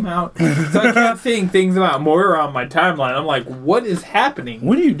character came out. So I kept seeing things about Moira on my timeline. I'm like, what is happening?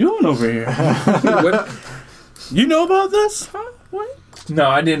 What are you doing over here? What? You know about this? Huh? What? No,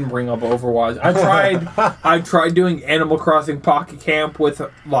 I didn't bring up Overwatch. I tried doing Animal Crossing Pocket Camp with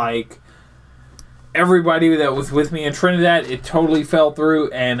like everybody that was with me in Trinidad. It totally fell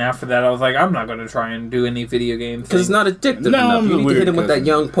through, and after that, I was like, I'm not going to try and do any video games. Because it's not addictive No, enough. I'm You the need to weird hit him with that cousin.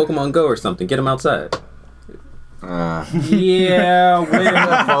 young Pokemon Go or something. Get him outside. Yeah,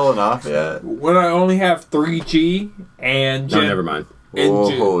 Not falling off yet. when I only have 3G and No, never mind.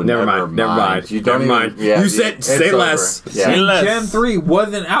 Oh, Never mind. Never mind. You don't Never even- mind. yeah, You it's said say over. less. Yeah. Say less. Gen 3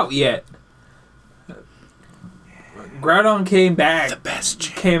 wasn't out yet. Groudon came back. The best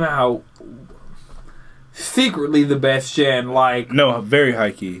gen. Came out. Secretly the best gen. Like, No, very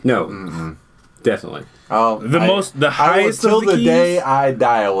high key. No. Definitely. The highest Till of the the keys? day I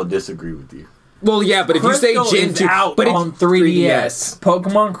die, I will disagree with you. Well, yeah, but if you say Crystal Gen is 2, out but on 3DS.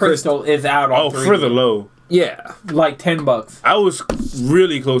 Pokemon Crystal is out on 3DS. for the low. yeah. Like $10. I was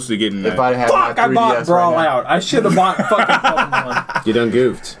really close to getting that. If I had Fuck! my I 3DS bought Brawl right now, Out. I should have bought fucking Pokemon. You done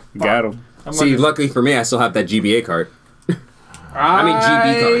goofed. Got him. I'm See, gonna- luckily for me, I still have that GBA card. I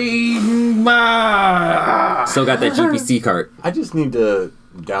mean, Still got that GPC card. I just need to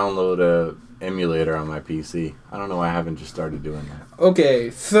download a emulator on my PC. I don't know why I haven't just started doing that. Okay,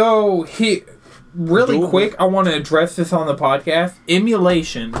 so really quick, I want to address this on the podcast.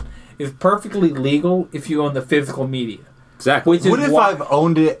 Emulation is perfectly legal if you own the physical media. Exactly. Which is What if why I've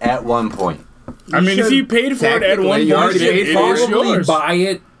owned it at one point? I mean, if you paid for it at Technically, one you point, already you paid should for it. it's probably yours. buy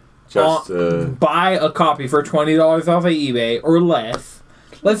it. Just Buy a copy for $20 off of eBay or less.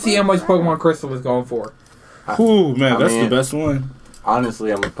 Let's see how much Pokemon Crystal is going for. Ooh, man, I that's mean- the best one.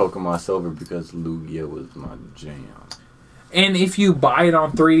 honestly, I'm with Pokemon Silver because Lugia was my jam. And if you buy it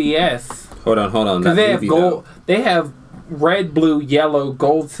on 3DS, Hold on. because That they have movie, gold, they have red, blue, yellow,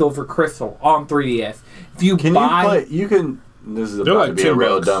 gold, silver, crystal on 3DS. If you Can buy, you play? You can. This is They're about like to be a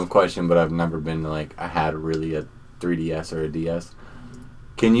real $10. dumb question, but I've never been like I had really a 3DS or a DS.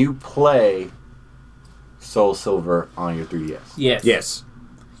 Can you play Soul Silver on your 3DS? yes, Yes.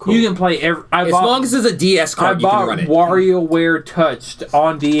 Cool. you can play every. As long as it's a DS I card, you can bought run it. WarioWare Touched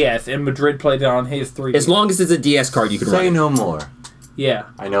on DS, and Madrid played it on his 3DS. As long as it's a DS card, you can run Say it. no more. Yeah,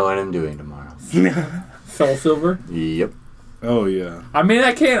 I know what I'm doing tomorrow. Soul Silver. Yep. Oh, yeah. I mean,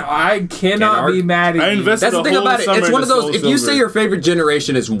 I cannot argue. be mad at I you. invested That's the thing whole about it. summer It's one of into those. Soul If you Silver. say your favorite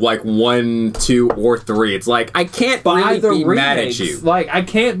generation is like 1, 2, or 3, it's like I can't Buy really the be remakes. mad at you. Like, I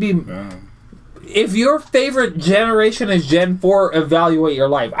can't be. Yeah. If your favorite generation is Gen 4, evaluate your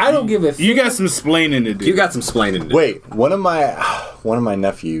life. I don't give a. You got some splaining to do. You got some splaining to do. Wait, one of my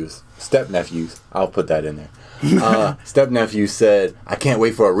nephews, step nephews, I'll put that in there. Step nephew said, "I can't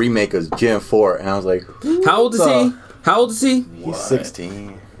wait for a remake of Gen 4," and I was like, How old is he? How old is he? "He's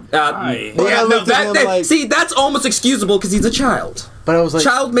 16." Yeah, I no, looked at him like- see, that's almost excusable because he's a child. But I was like,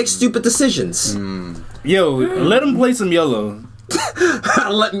 Child makes stupid decisions. Yo, let him play some yellow.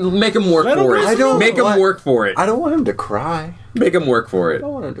 Make him work Let him for play it. I don't Make him like- work for it. I don't want him to cry. Make him work for it. I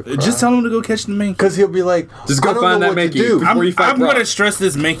don't want him to cry. Just tell him to go catch the Mankey. because he'll be like, Just go I don't find know that what to Mankey. do. Before you fight I'm Brock. gonna stress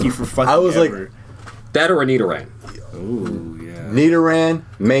this Mankey for fucking I was like- ever. That or Anita Rain. Ooh, yeah. Nidoran,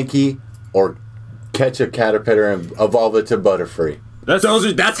 Mankey, or catch a Caterpillar and evolve it to Butterfree. That's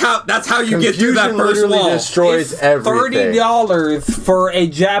That's how you get through that Confusion first literally wall. destroys It's everything. $30 for a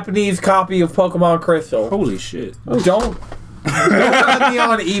Japanese copy of Pokemon Crystal. holy shit. Don't Don't find me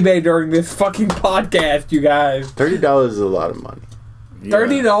on eBay during this fucking podcast, you guys. $30 is a lot of money.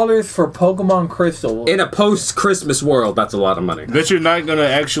 $30 for Pokemon Crystal. In a post-Christmas world, that's a lot of money. That you're not gonna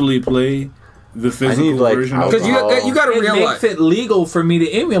actually play the physical need, like, version of Because you got to It realize. makes it legal for me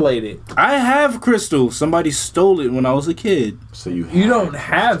to emulate it. I have Crystal. Somebody stole it when I was a kid. So you don't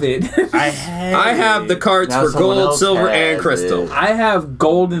have it. I have the cards Now for someone gold, else silver, has and crystal. it. I have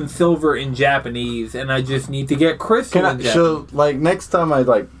gold and silver in Japanese, and I just need to get crystal in Japanese. So, like, next time I,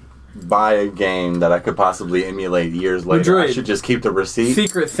 like, buy a game that I could possibly emulate years later, I Madrid. should just keep the receipt.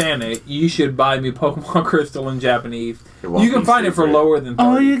 Secret Santa, you should buy me Pokemon Crystal in Japanese. It won't You can be find it for secret. lower than 30.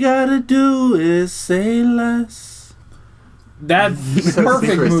 All you gotta do is say less. That's said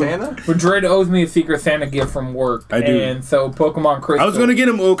perfect Secret move. Santa? Madrid owes me a Secret Santa gift from work. I do. And so Pokemon Crystal. I was gonna get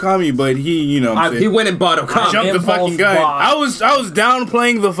him Okami, but he, you know, what I'm He saying, went and bought Okami. jumped the Impulse fucking gun. buy. I was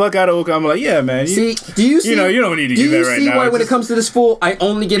downplaying the fuck out of Okami. Like, yeah, man. See, do you see? You know, you don't need to do do you that right see now. why It's when it just- comes to this fool, I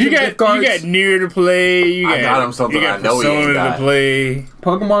only give you him gift cards? got Nier to play. You got, I got him something you got I know he ain't Persona got. to play.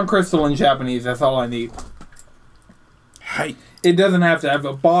 Pokemon Crystal in Japanese, that's all I need. Hi. It doesn't have to have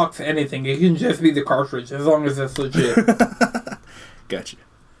a box, anything. It can just be the cartridge, as long as it's legit. Gotcha.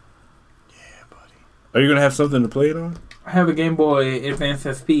 Yeah, buddy. Are you gonna have something to play it on? I have a Game Boy Advance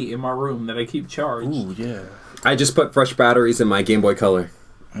SP in my room that I keep charged. Ooh, yeah. I just put fresh batteries in my Game Boy Color,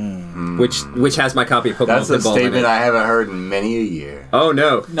 which has my copy of Pokemon That's a Pinball in statement it. I haven't heard in many a year. Oh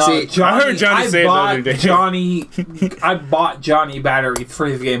no! No, See, Johnny, I heard Johnny say it the bought other day. Johnny, I bought Johnny batteries for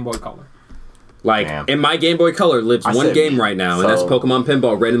his Game Boy Color. like Damn. in my Game Boy Color lives I one said game right now, and that's so. Pokemon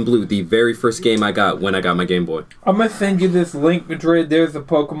Pinball Red and Blue, the very first game I got when I got my Game Boy. I'm gonna send you this link, Madrid. There's a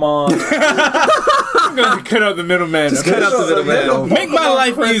Pokemon. I'm gonna cut out the middleman. cut out the middleman. Make my Pokemon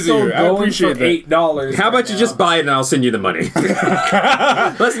life Crystal easier. I going appreciate for that. $8. How about you just buy it and I'll send you the money?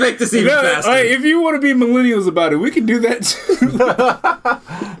 Let's make this even No, faster. hey, if you want to be millennials about it, we can do that too.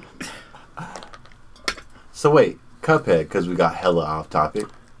 So wait, Cuphead, because we got hella off topic.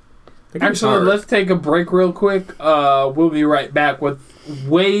 Actually, let's take a break real quick. We'll be right back with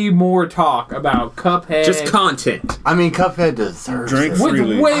way more talk about Cuphead. just content. I mean, Cuphead deserves Drink it. with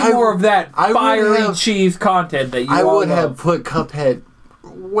freely. way I- more of that I would fiery have- cheese content that you I all would have love. put Cuphead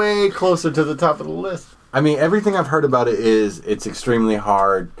way closer to the top of the list. I mean, everything I've heard about it is it's extremely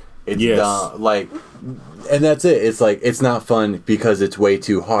hard. It's Yes. dumb, like, and that's it. It's like it's not fun because it's way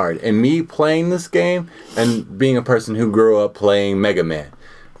too hard. And me playing this game and being a person who grew up playing Mega Man,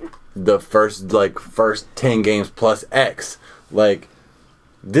 the first 10 games plus X, like.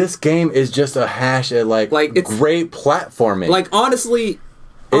 This game is just a hash at Like, it's- great platforming. Like honestly,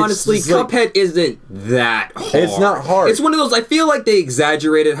 just like- Cuphead isn't that hard. It's not hard. It's one of those. I feel like they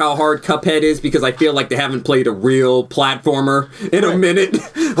exaggerated how hard Cuphead is because I feel like they haven't played a real platformer in a minute.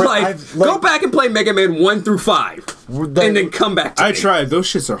 I've, Go like- back and play Mega Man 1 through 5, That- and then come back to I me. tried. Those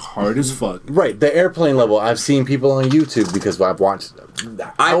shits are hard as fuck. Right, the airplane level. I've seen people on YouTube because I've watched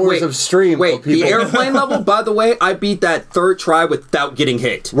hours of stream. Wait, of people. the airplane level. By the way, I beat that third try without getting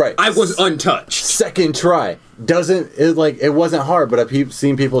hit. Right. I was untouched. second try it wasn't hard, but I've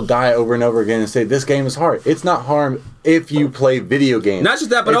seen people die over and over again and say this game is hard. It's not hard if you play video games. Not just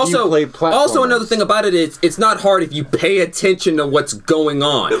that, but If you play platformers. also another thing about it is it's not hard if you pay attention to what's going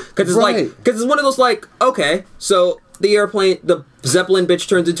on because Right. it's one of those like, okay, so the Zeppelin bitch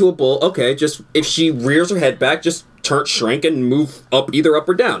turns into a bull. Okay, just if she rears her head back, just shrink and move either up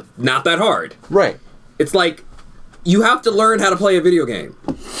or down. Not that hard. Right. It's like you have to learn how to play a video game.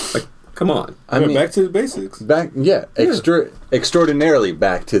 Like, come on. I mean, back to the basics. extraordinarily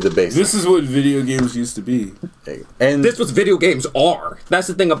back to the basics. This is what video games used to be. And This is what video games are. That's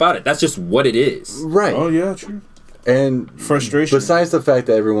the thing about it. That's just what it is. right. Oh yeah, true. And Frustration. besides the fact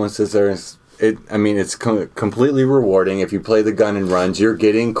that everyone sits there and it's completely rewarding. If you play the gun and runs, you're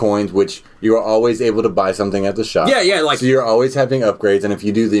getting coins, which you are always able to buy something at the shop. Yeah, like so you're always having upgrades. And if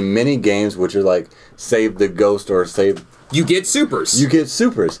you do the mini games, which are like save the ghost or save, you get supers. you get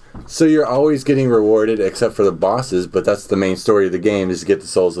supers. So you're always getting rewarded, except for the bosses. But that's the main story of the game is to get the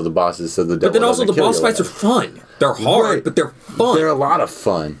souls of the bosses. So the but then also the boss fights are fun. They're hard, Right. but they're fun. They're a lot of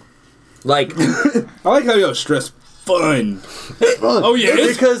fun. Like I like how y'all stress fun. Fun. Oh, yeah,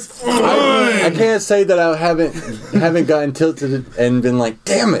 it's because I can't say that I haven't gotten tilted and been like,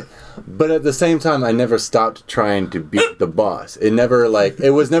 damn it. But at the same time, I never stopped trying to beat the boss. It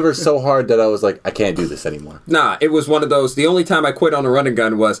was never so hard that I was like, I can't do this anymore. Nah, it was one of those. The only time I quit on a running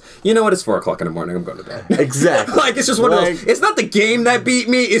gun was, you know what? It's 4:00 in the morning. I'm going to bed. Exactly. Like it's just one of those. It's not the game that beat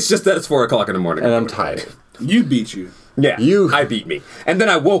me. It's just that it's 4:00 in the morning. And I'm tired. You beat you. Yeah, I beat me, and then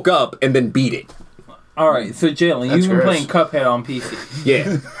I woke up and then beat it. All right, so Jalen, you've been gross. playing Cuphead on PC.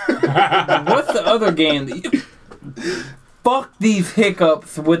 Yeah, What's the other game that you... fuck these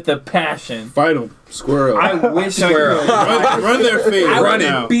hiccups with the passion. Fight them. Square up. I wish I Square could. Run their face. I Run would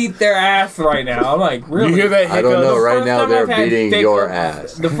now. beat their ass right now. I'm like, really? You hear that hiccup? I don't know. The Right first now time they're I've had beating your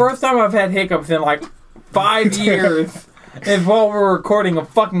hiccups- ass. The first time I've had hiccups in like 5 years is while we're recording a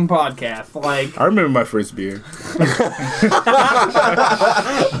fucking podcast. Like, I remember my first beer.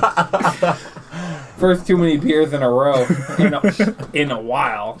 first too many beers in a row in a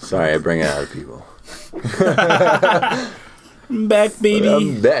while. Sorry, I bring it out of people. I'm back, baby.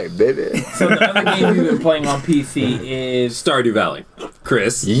 I'm back, baby. So the other game you've been playing on PC is Stardew Valley.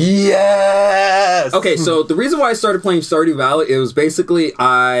 Chris. Yes. Okay, so the reason why I started playing Stardew Valley, it was basically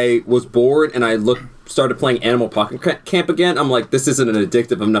I was bored and I started playing Animal Pocket Camp again. I'm like, this isn't an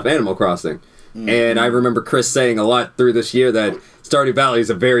addictive enough Animal Crossing. And I remember Chris saying a lot through this year that Stardew Valley is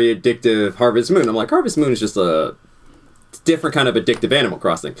a very addictive Harvest Moon. I'm like, Harvest Moon is just a different kind of addictive Animal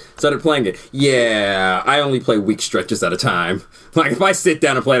Crossing. Started playing it. Yeah, I only play week stretches at a time. Like, if I sit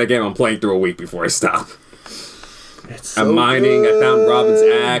down and play the game, I'm playing through a week before I stop. I'm mining. I found Robin's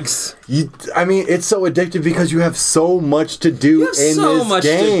axe. I mean, it's so addictive because you have so much to do in so this much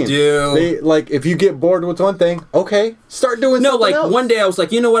game. to do. Like, if you get bored with one thing, okay, start doing No, something like else. one day I was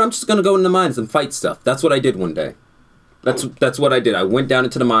like, you know what? I'm just gonna go in the mines and fight stuff. That's what I did one day. That's what I did. I went down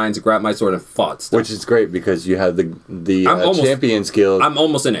into the mines, grabbed my sword, and fought stuff. Which is great because you have the I'm almost- champion skill. I'm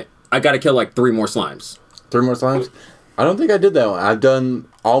almost in it. I gotta kill like 3 more slimes. 3 more times. I don't think I did that one. I've done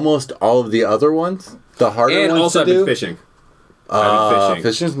almost all of the other ones. The harder And ones also to I've been do. fishing. I've been fishing.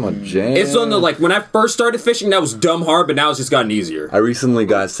 Fishing's my jam. It's on the like when I first started fishing, that was dumb hard, but now it's just gotten easier. I recently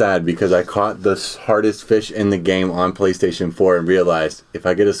got sad because I caught the hardest fish in the game on PlayStation 4 and realized if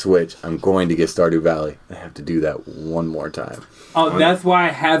I get a Switch, I'm going to get Stardew Valley. I have to do that one more time. Oh, that's why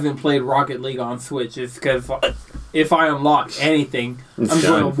I haven't played Rocket League on Switch. Is because if I unlock anything, It's I'm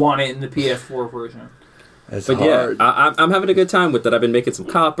done. going to want it in the PS4 version. It's But hard. yeah, I'm having a good time with it. I've been making some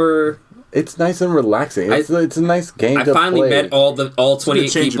copper. It's nice and relaxing. It's a nice game I to finally play. met all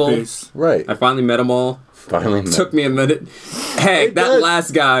 28 Change your people. pace. Right. I finally met them all. Finally met. Took me a minute. Heck, It that does.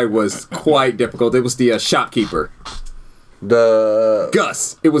 last guy was quite difficult. It was the shopkeeper. The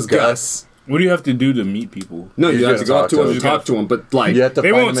Gus. It was Gus. What do you have to do to meet people? No, you You have just to go up talk to to him them. and talk to him, but like... you have to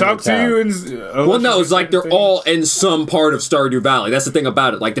They find won't them in talk the to town. you. And Well, no, it's like they're all in some part of Stardew Valley. That's the thing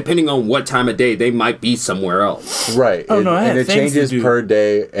about it. Like, depending on what time of day, they might be somewhere else. Right. Oh, no, I had and it things to changes do. per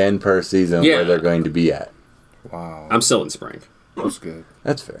day and per season Yeah. where they're going to be at. Wow, I'm still in spring. that's good.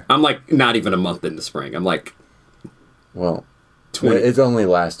 That's fair. I'm like not even a month into spring. I'm like Well, 20. it's only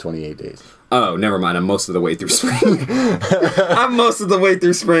last 28 days. Oh, never mind. I'm most of the way through spring. I'm most of the way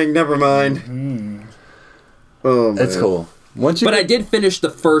through spring. Never mind. Oh, man. It's cool. Once you But I get- did finish the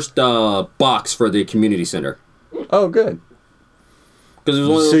first box for the community center. Oh, good. Because it was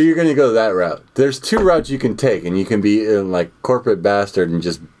one of So those, you're going to go that route. There's 2 routes you can take, and you can be like corporate bastard and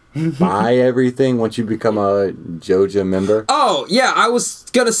just buy everything once you become a Joja member. Oh, yeah, I was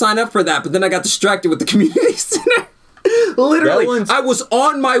going to sign up for that, but then I got distracted with the community center. Literally, That one's- I was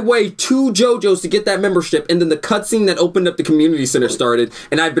on my way to JoJo's to get that membership, and then the cutscene that opened up the community center started,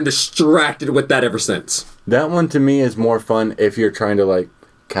 and I've been distracted with that ever since. That one to me is more fun if you're trying to like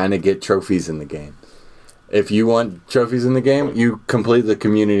kind of get trophies in the game. If you want trophies in the game, you complete the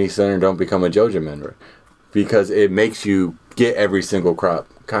community center and don't become a Joja member. Because it makes you get every single crop.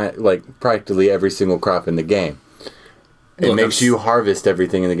 Like practically every single crop in the game. It Look, makes you harvest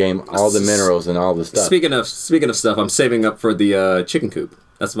everything in the game, all the minerals and all the stuff. Speaking of stuff, I'm saving up for the chicken coop.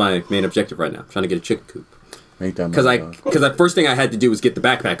 That's my main objective right now. I'm trying to get a chicken coop. Make that Because money, though. the first thing I had to do was get the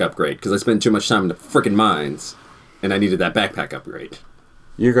backpack upgrade because I spent too much time in the freaking mines, and I needed that backpack upgrade.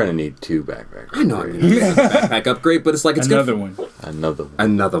 You're gonna need 2 backpacks. I know I'm gonna get the backpack upgrade, but it's like it's Another gonna, one.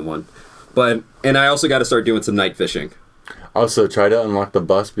 Another one. And I also got to start doing some night fishing. Also, try to unlock the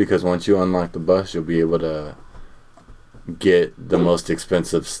bus because once you unlock the bus, you'll be able to get the most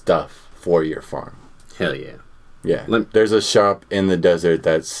expensive stuff for your farm. Hell yeah! Yeah, Lem- there's a shop in the desert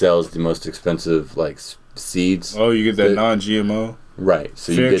that sells the most expensive like seeds. Oh, you get that The- non-GMO, Right,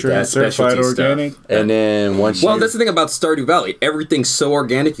 so you fair get trade, that, certified specialty stuff. organic. and then once Well, you that's the thing about Stardew Valley. Everything's so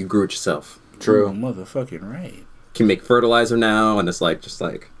organic, you grew it yourself. Oh, true. motherfucking right. You can make fertilizer now, and it's like just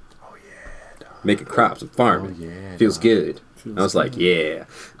like making crops and farming. Oh, yeah, Feels good. I was like, yeah.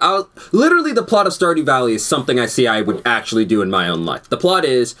 Literally, the plot of Stardew Valley is something I see I would actually do in my own life. The plot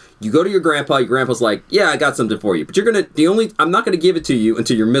is, you go to your grandpa's like, yeah, I got something for you. But I'm not gonna give it to you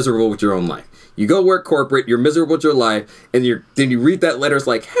until you're miserable with your own life. You go work corporate, you're miserable with your life, and then you read that letter, it's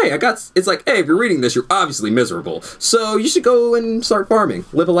like, hey, it's like, hey, if you're reading this, you're obviously miserable. So you should go and start farming.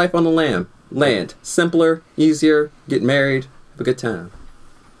 Live a life on the land. Simpler, easier, get married, have a good time.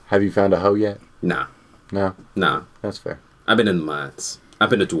 Have you found a hoe yet? Nah. No, Nah. that's fair. I've been in the mines. I've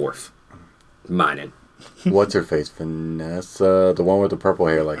been a dwarf. Mining. What's her face? Vanessa, the one with the purple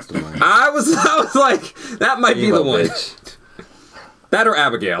hair, likes to mine. I was like, that might be the Emo one. bitch. That or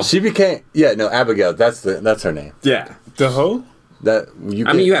Abigail. She became Abigail. That's her name. Yeah. The hoe?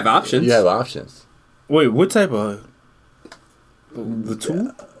 You have options. You have options. Wait, what type of? The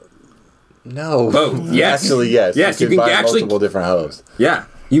two? No. Oh, yes. Actually, yes. Yes, you can buy actually multiple different hoes. Yeah,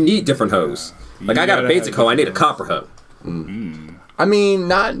 you need different hoes. Like I got a gotta basic have hoe. I need a different copper hoe. I mean,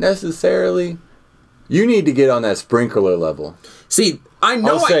 not necessarily. You need to get on that sprinkler level. See, I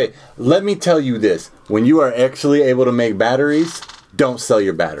know. Let me tell you this: when you are actually able to make batteries, don't sell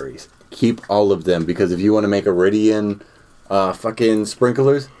your batteries. Keep all of them, because if you want to make Iridian fucking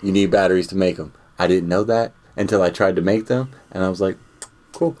sprinklers, you need batteries to make them. I didn't know that until I tried to make them, and I was like,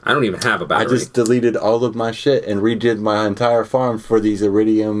 cool. I don't even have a I battery. just deleted all of my shit and redid my entire farm for these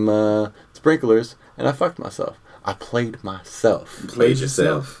Iridium sprinklers, and I fucked myself. I played myself. Played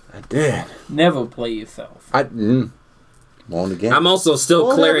yourself. I did. Never play yourself. Won't again. I'm also still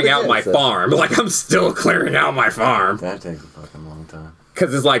Well, clearing never out my again, so- farm. Like I'm still clearing out my farm That takes a fucking long time.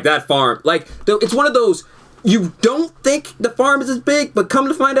 because it's like that farm. Like it's one of those. You don't think the farm is as big, but come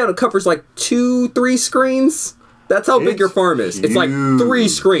to find out, it covers like 2-3 screens. That's how big It's your farm is. It's like 3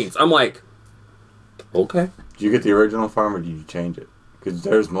 huge. screens. I'm like, okay. Did you get the original farm or did you change it? Because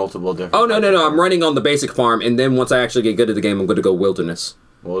there's multiple different. Oh no. types of I'm farms. running on the basic farm, and then once I actually get good at the game, I'm going to go wilderness.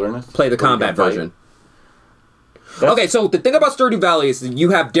 Wilderness. Play the Where you combat can fight? version. That's- Okay, so the thing about Stardew Valley is that you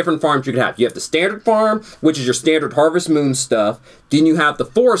have different farms you can have. You have the standard farm, which is your standard Harvest Moon stuff. Then you have the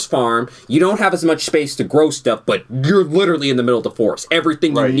forest farm. You don't have as much space to grow stuff, but you're literally in the middle of the forest.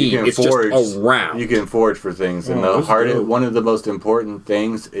 Everything you need is just around. You can forage for things, and Oh, that's dope. one of the most important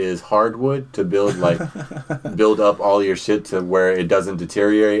things is hardwood to build build up all your shit to where it doesn't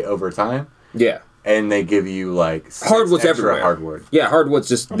deteriorate over time. Yeah. And they give you like 6 Hardwood's extra everywhere. hardwood. Yeah, hardwood's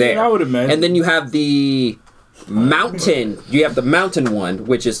just there. I would imagine. And then you have the mountain. You have the mountain one,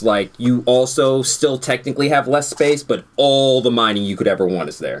 which is like you also still technically have less space, but all the mining you could ever want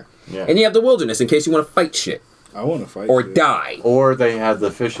is there. Yeah. And you have the wilderness in case you want to fight shit I want to fight. or shit. die. Or they have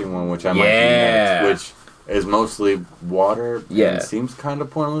the fishing one, which I might do Yeah. next, which is mostly water. Yeah. And seems kind of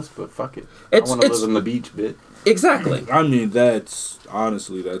pointless, but fuck it. It's- I want to it's- live on the beach, bit. Exactly. I mean, that's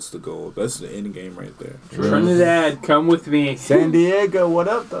honestly the goal. That's the end game right there. Trinidad, come with me. San Diego, what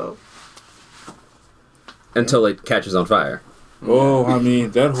up, though? Until it catches on fire. Oh, I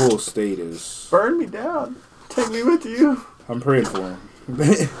mean, that whole state is. Burn me down. Take me with you. I'm praying for him.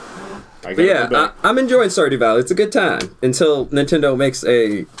 I But gotta yeah, go back. I'm enjoying Stardew Valley. It's a good time until Nintendo makes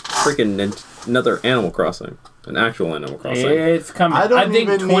a freaking another Animal Crossing, an actual Animal Crossing. It's coming. I don't think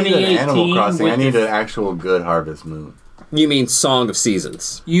even need 2018. an Animal Crossing. I with need the- an actual good Harvest Moon. You mean Song of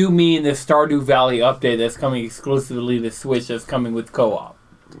Seasons? You mean the Stardew Valley update that's coming exclusively to Switch that's coming with co-op?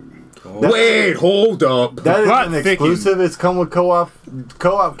 Wait, hold up. That plot isn't exclusive. It's come with co-op.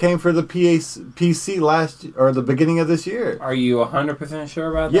 Co-op came for the PC the beginning of this year. Are you 100% sure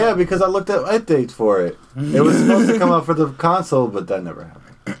about that? Yeah, because I looked at updates for it. It was supposed to come out for the console, but that never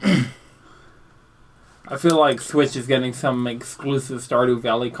happened. I feel like Switch is getting some exclusive Stardew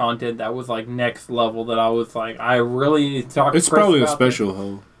Valley content that was like next level that I was like, I really need to talk to It's Chris probably a about special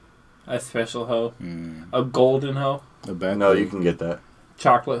hoe. that. A special hoe. A golden hoe. A back No, hoe. you can get that.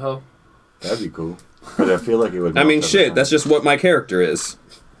 Chocolate hoe. That'd be cool. But I feel like it would. I melt mean, every shit, time. that's just what my character is.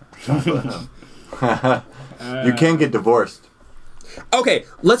 You can get divorced. Okay,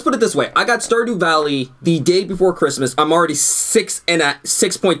 let's put it this way. I got Stardew Valley the day before Christmas. I'm already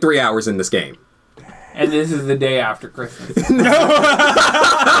 6.3 hours in this game. And this is the day after Christmas.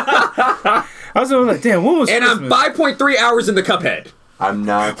 I was like, damn, what was And I'm Christmas? 5.3 hours in the Cuphead. I'm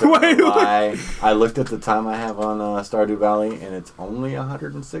not gonna Wait. lie. I looked at the time I have on Stardew Valley, and it's only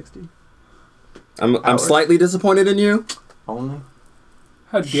 160. I'm Hours? slightly disappointed in you. Only.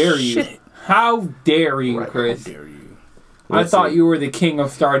 How dare you? How dare you, Right, Chris? Dare you? I Let's thought see. you were the king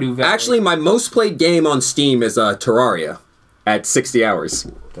of Stardew Valley. Actually, my most played game on Steam is Terraria at 60 hours.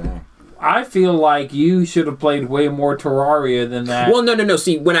 Dang. I feel like you should have played way more Terraria than that. Well, no.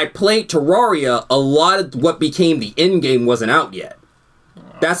 See, when I played Terraria, a lot of what became the end game wasn't out yet.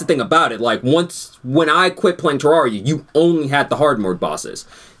 That's the thing about it. Like, when I quit playing Terraria, you only had the hard mode bosses.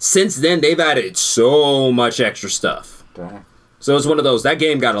 Since then, they've added so much extra stuff. Dang. So it's one of those, that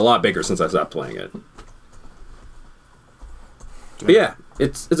game got a lot bigger since I stopped playing it. But yeah,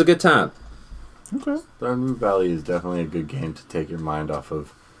 it's a good time. Stardew Valley is definitely a good game to take your mind off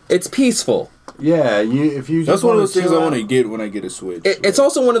of. It's peaceful. Yeah, if you. That's just one of wanna those things chill I want out- to get when I get a Switch. It's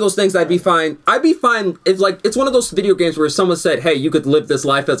also one of those things I'd be fine. It's one of those video games where if someone said, hey, you could live this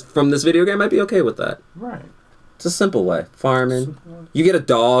life from this video game, I'd be okay with that. Right. It's a simple way. Farming. You get a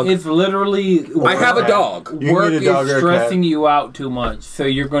dog. It's literally. I have a dog. You Work can get a dog is or a stressing cat. you out too much, so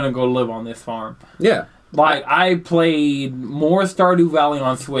you're gonna go live on this farm. Yeah. Like, I played more Stardew Valley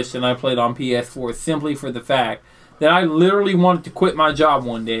on Switch than I played on PS4 simply for the fact that I literally wanted to quit my job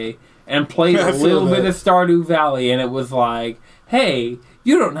one day and played I a feel little that. bit of Stardew Valley, and it was like, hey,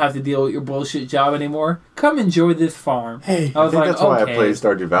 you don't have to deal with your bullshit job anymore. Come enjoy this farm. Hey, I I was think like, that's why okay. I played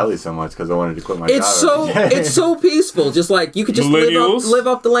Stardew Valley so much, because I wanted to quit my It's so job. it's so peaceful. Just like you could just Millennials? live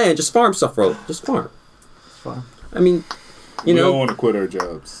off the land. Just farm stuff, bro. Just farm. fun. I mean, you We don't know, want to quit our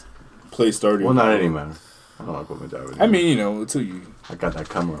jobs. Play Stardew. Well, not Valley. anymore. I don't want to quit my job anymore. I mean, you know, until you I got that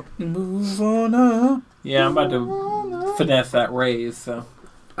come up. move on up. Yeah, I'm about to finesse that raise, so.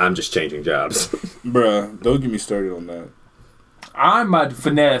 I'm just changing jobs. Bruh, don't get me started on that. I'm about to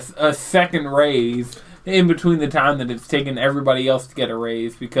finesse a second raise in between the time that it's taken everybody else to get a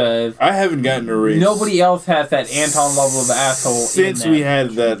raise because I haven't gotten a raise. nobody else has that Anton level of asshole since in we that. had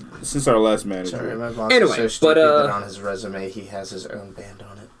that. Since our last manager. Sorry, my boss Anyway, is so but, stupid that on his resume he has his own band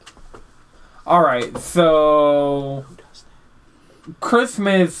on it. Alright, so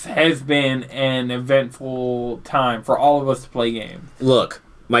Christmas has been an eventful time for all of us to play games. Look,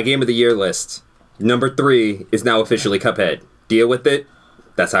 my game of the year list. Number 3 is now officially Cuphead. Deal with it.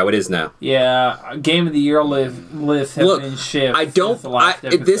 That's how it is now. Yeah, Game of the Year list has Look, been shifted I don't. since the last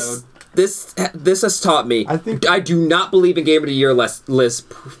episode. This has taught me. I think- I do not believe in game of the year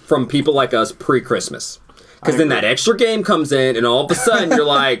list from people like us pre-Christmas. Because then that extra game comes in, and all of a sudden you're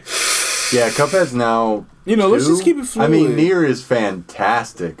like, Yeah, Cuphead's now. You know, let's 2. just keep it fluid. I mean, Nier is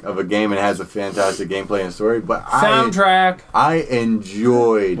fantastic of a game and has a fantastic gameplay and story, but Soundtrack. I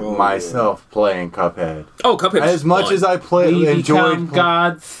enjoyed Oh, myself playing Cuphead. oh, Cuphead. As much as I We become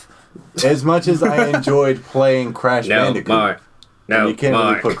gods. as much as I enjoyed playing Crash no Bandicoot. more, And no you can't more.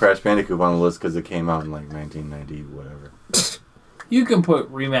 really put Crash Bandicoot on the list because it came out in like 1990 whatever. You can put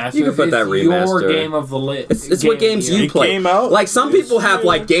remaster. You can put that It's your remaster. game of the list. It's what games you It play. came out Like some this people have year.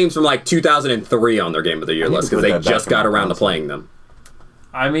 like games from like 2003 on their game of the year I need list to because put they that back just in got my around to console. playing them.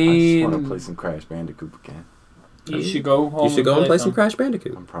 I I just mean, want to play some Crash Bandicoot again. you should go home. You should go and play some some Crash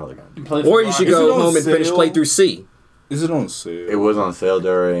Bandicoot, I'm probably gonna do. Play or some you should Is it go on home and finish sale? playthrough C. Is it on sale? It was on sale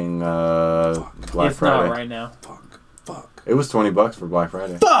during Black It's Friday. not right now. Fuck. It was $20 for Black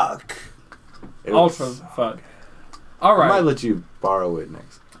Friday. Fuck. It was- Ultra fuck. All I might right. let you borrow it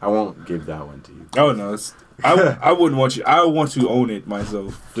next. I won't give that one to you. Oh no, I wouldn't want you. I want to own it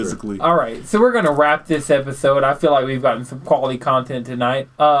myself physically. All right. So we're gonna wrap this episode. I feel like we've gotten some quality content tonight.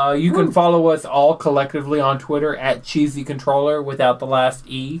 You can follow us all collectively on Twitter at Cheesy Controller without the last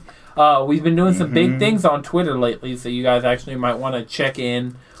E. We've been doing some big things on Twitter lately, so you guys actually might want to check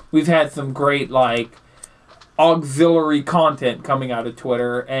in. We've had some great auxiliary content coming out of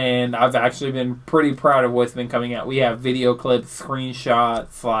Twitter, and I've actually been pretty proud of what's been coming out. We have video clips,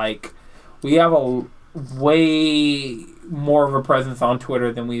 screenshots, we have a way more of a presence on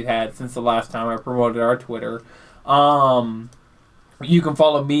Twitter than we've had since the last time I promoted our Twitter. You can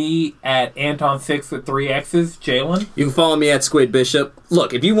follow me at Anton6 with 3 X's. Jalen? You can follow me at Squid Bishop.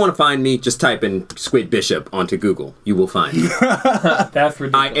 Look, if you want to find me, just type in Squid Bishop onto Google. You will find me. That's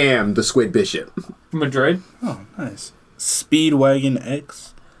ridiculous. I am the Squid Bishop. Madrid? Oh, nice. Speedwagon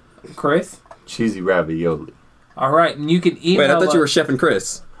X. Chris? Cheesy ravioli. All right, and you can email Wait, I thought us. you were Chef and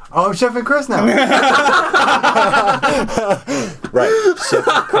Chris. Oh, I'm Chef and Chris now. Right. Chef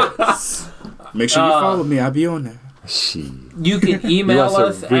and Chris. Make sure you follow me. I'll be on there. She. You can email You are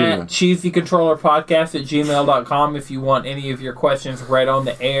us Serena. at cheesycontrollerpodcast@gmail.com if you want any of your questions read on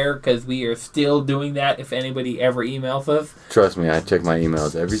the air, because we are still doing that if anybody ever emails us. Trust me, I check my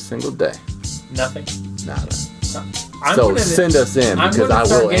emails every single day. Nothing. Nada. I'm So gonna- send us in I'm because gonna I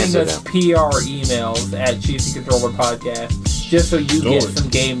start will getting answer us them. PR emails at Cheesy Controller Podcast, just so you get Lord. some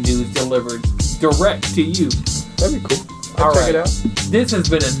game news delivered direct to you. That'd be cool. All Check right. it out. This has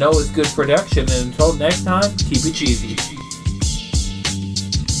been a Know It's Good production, and until next time, keep it cheesy.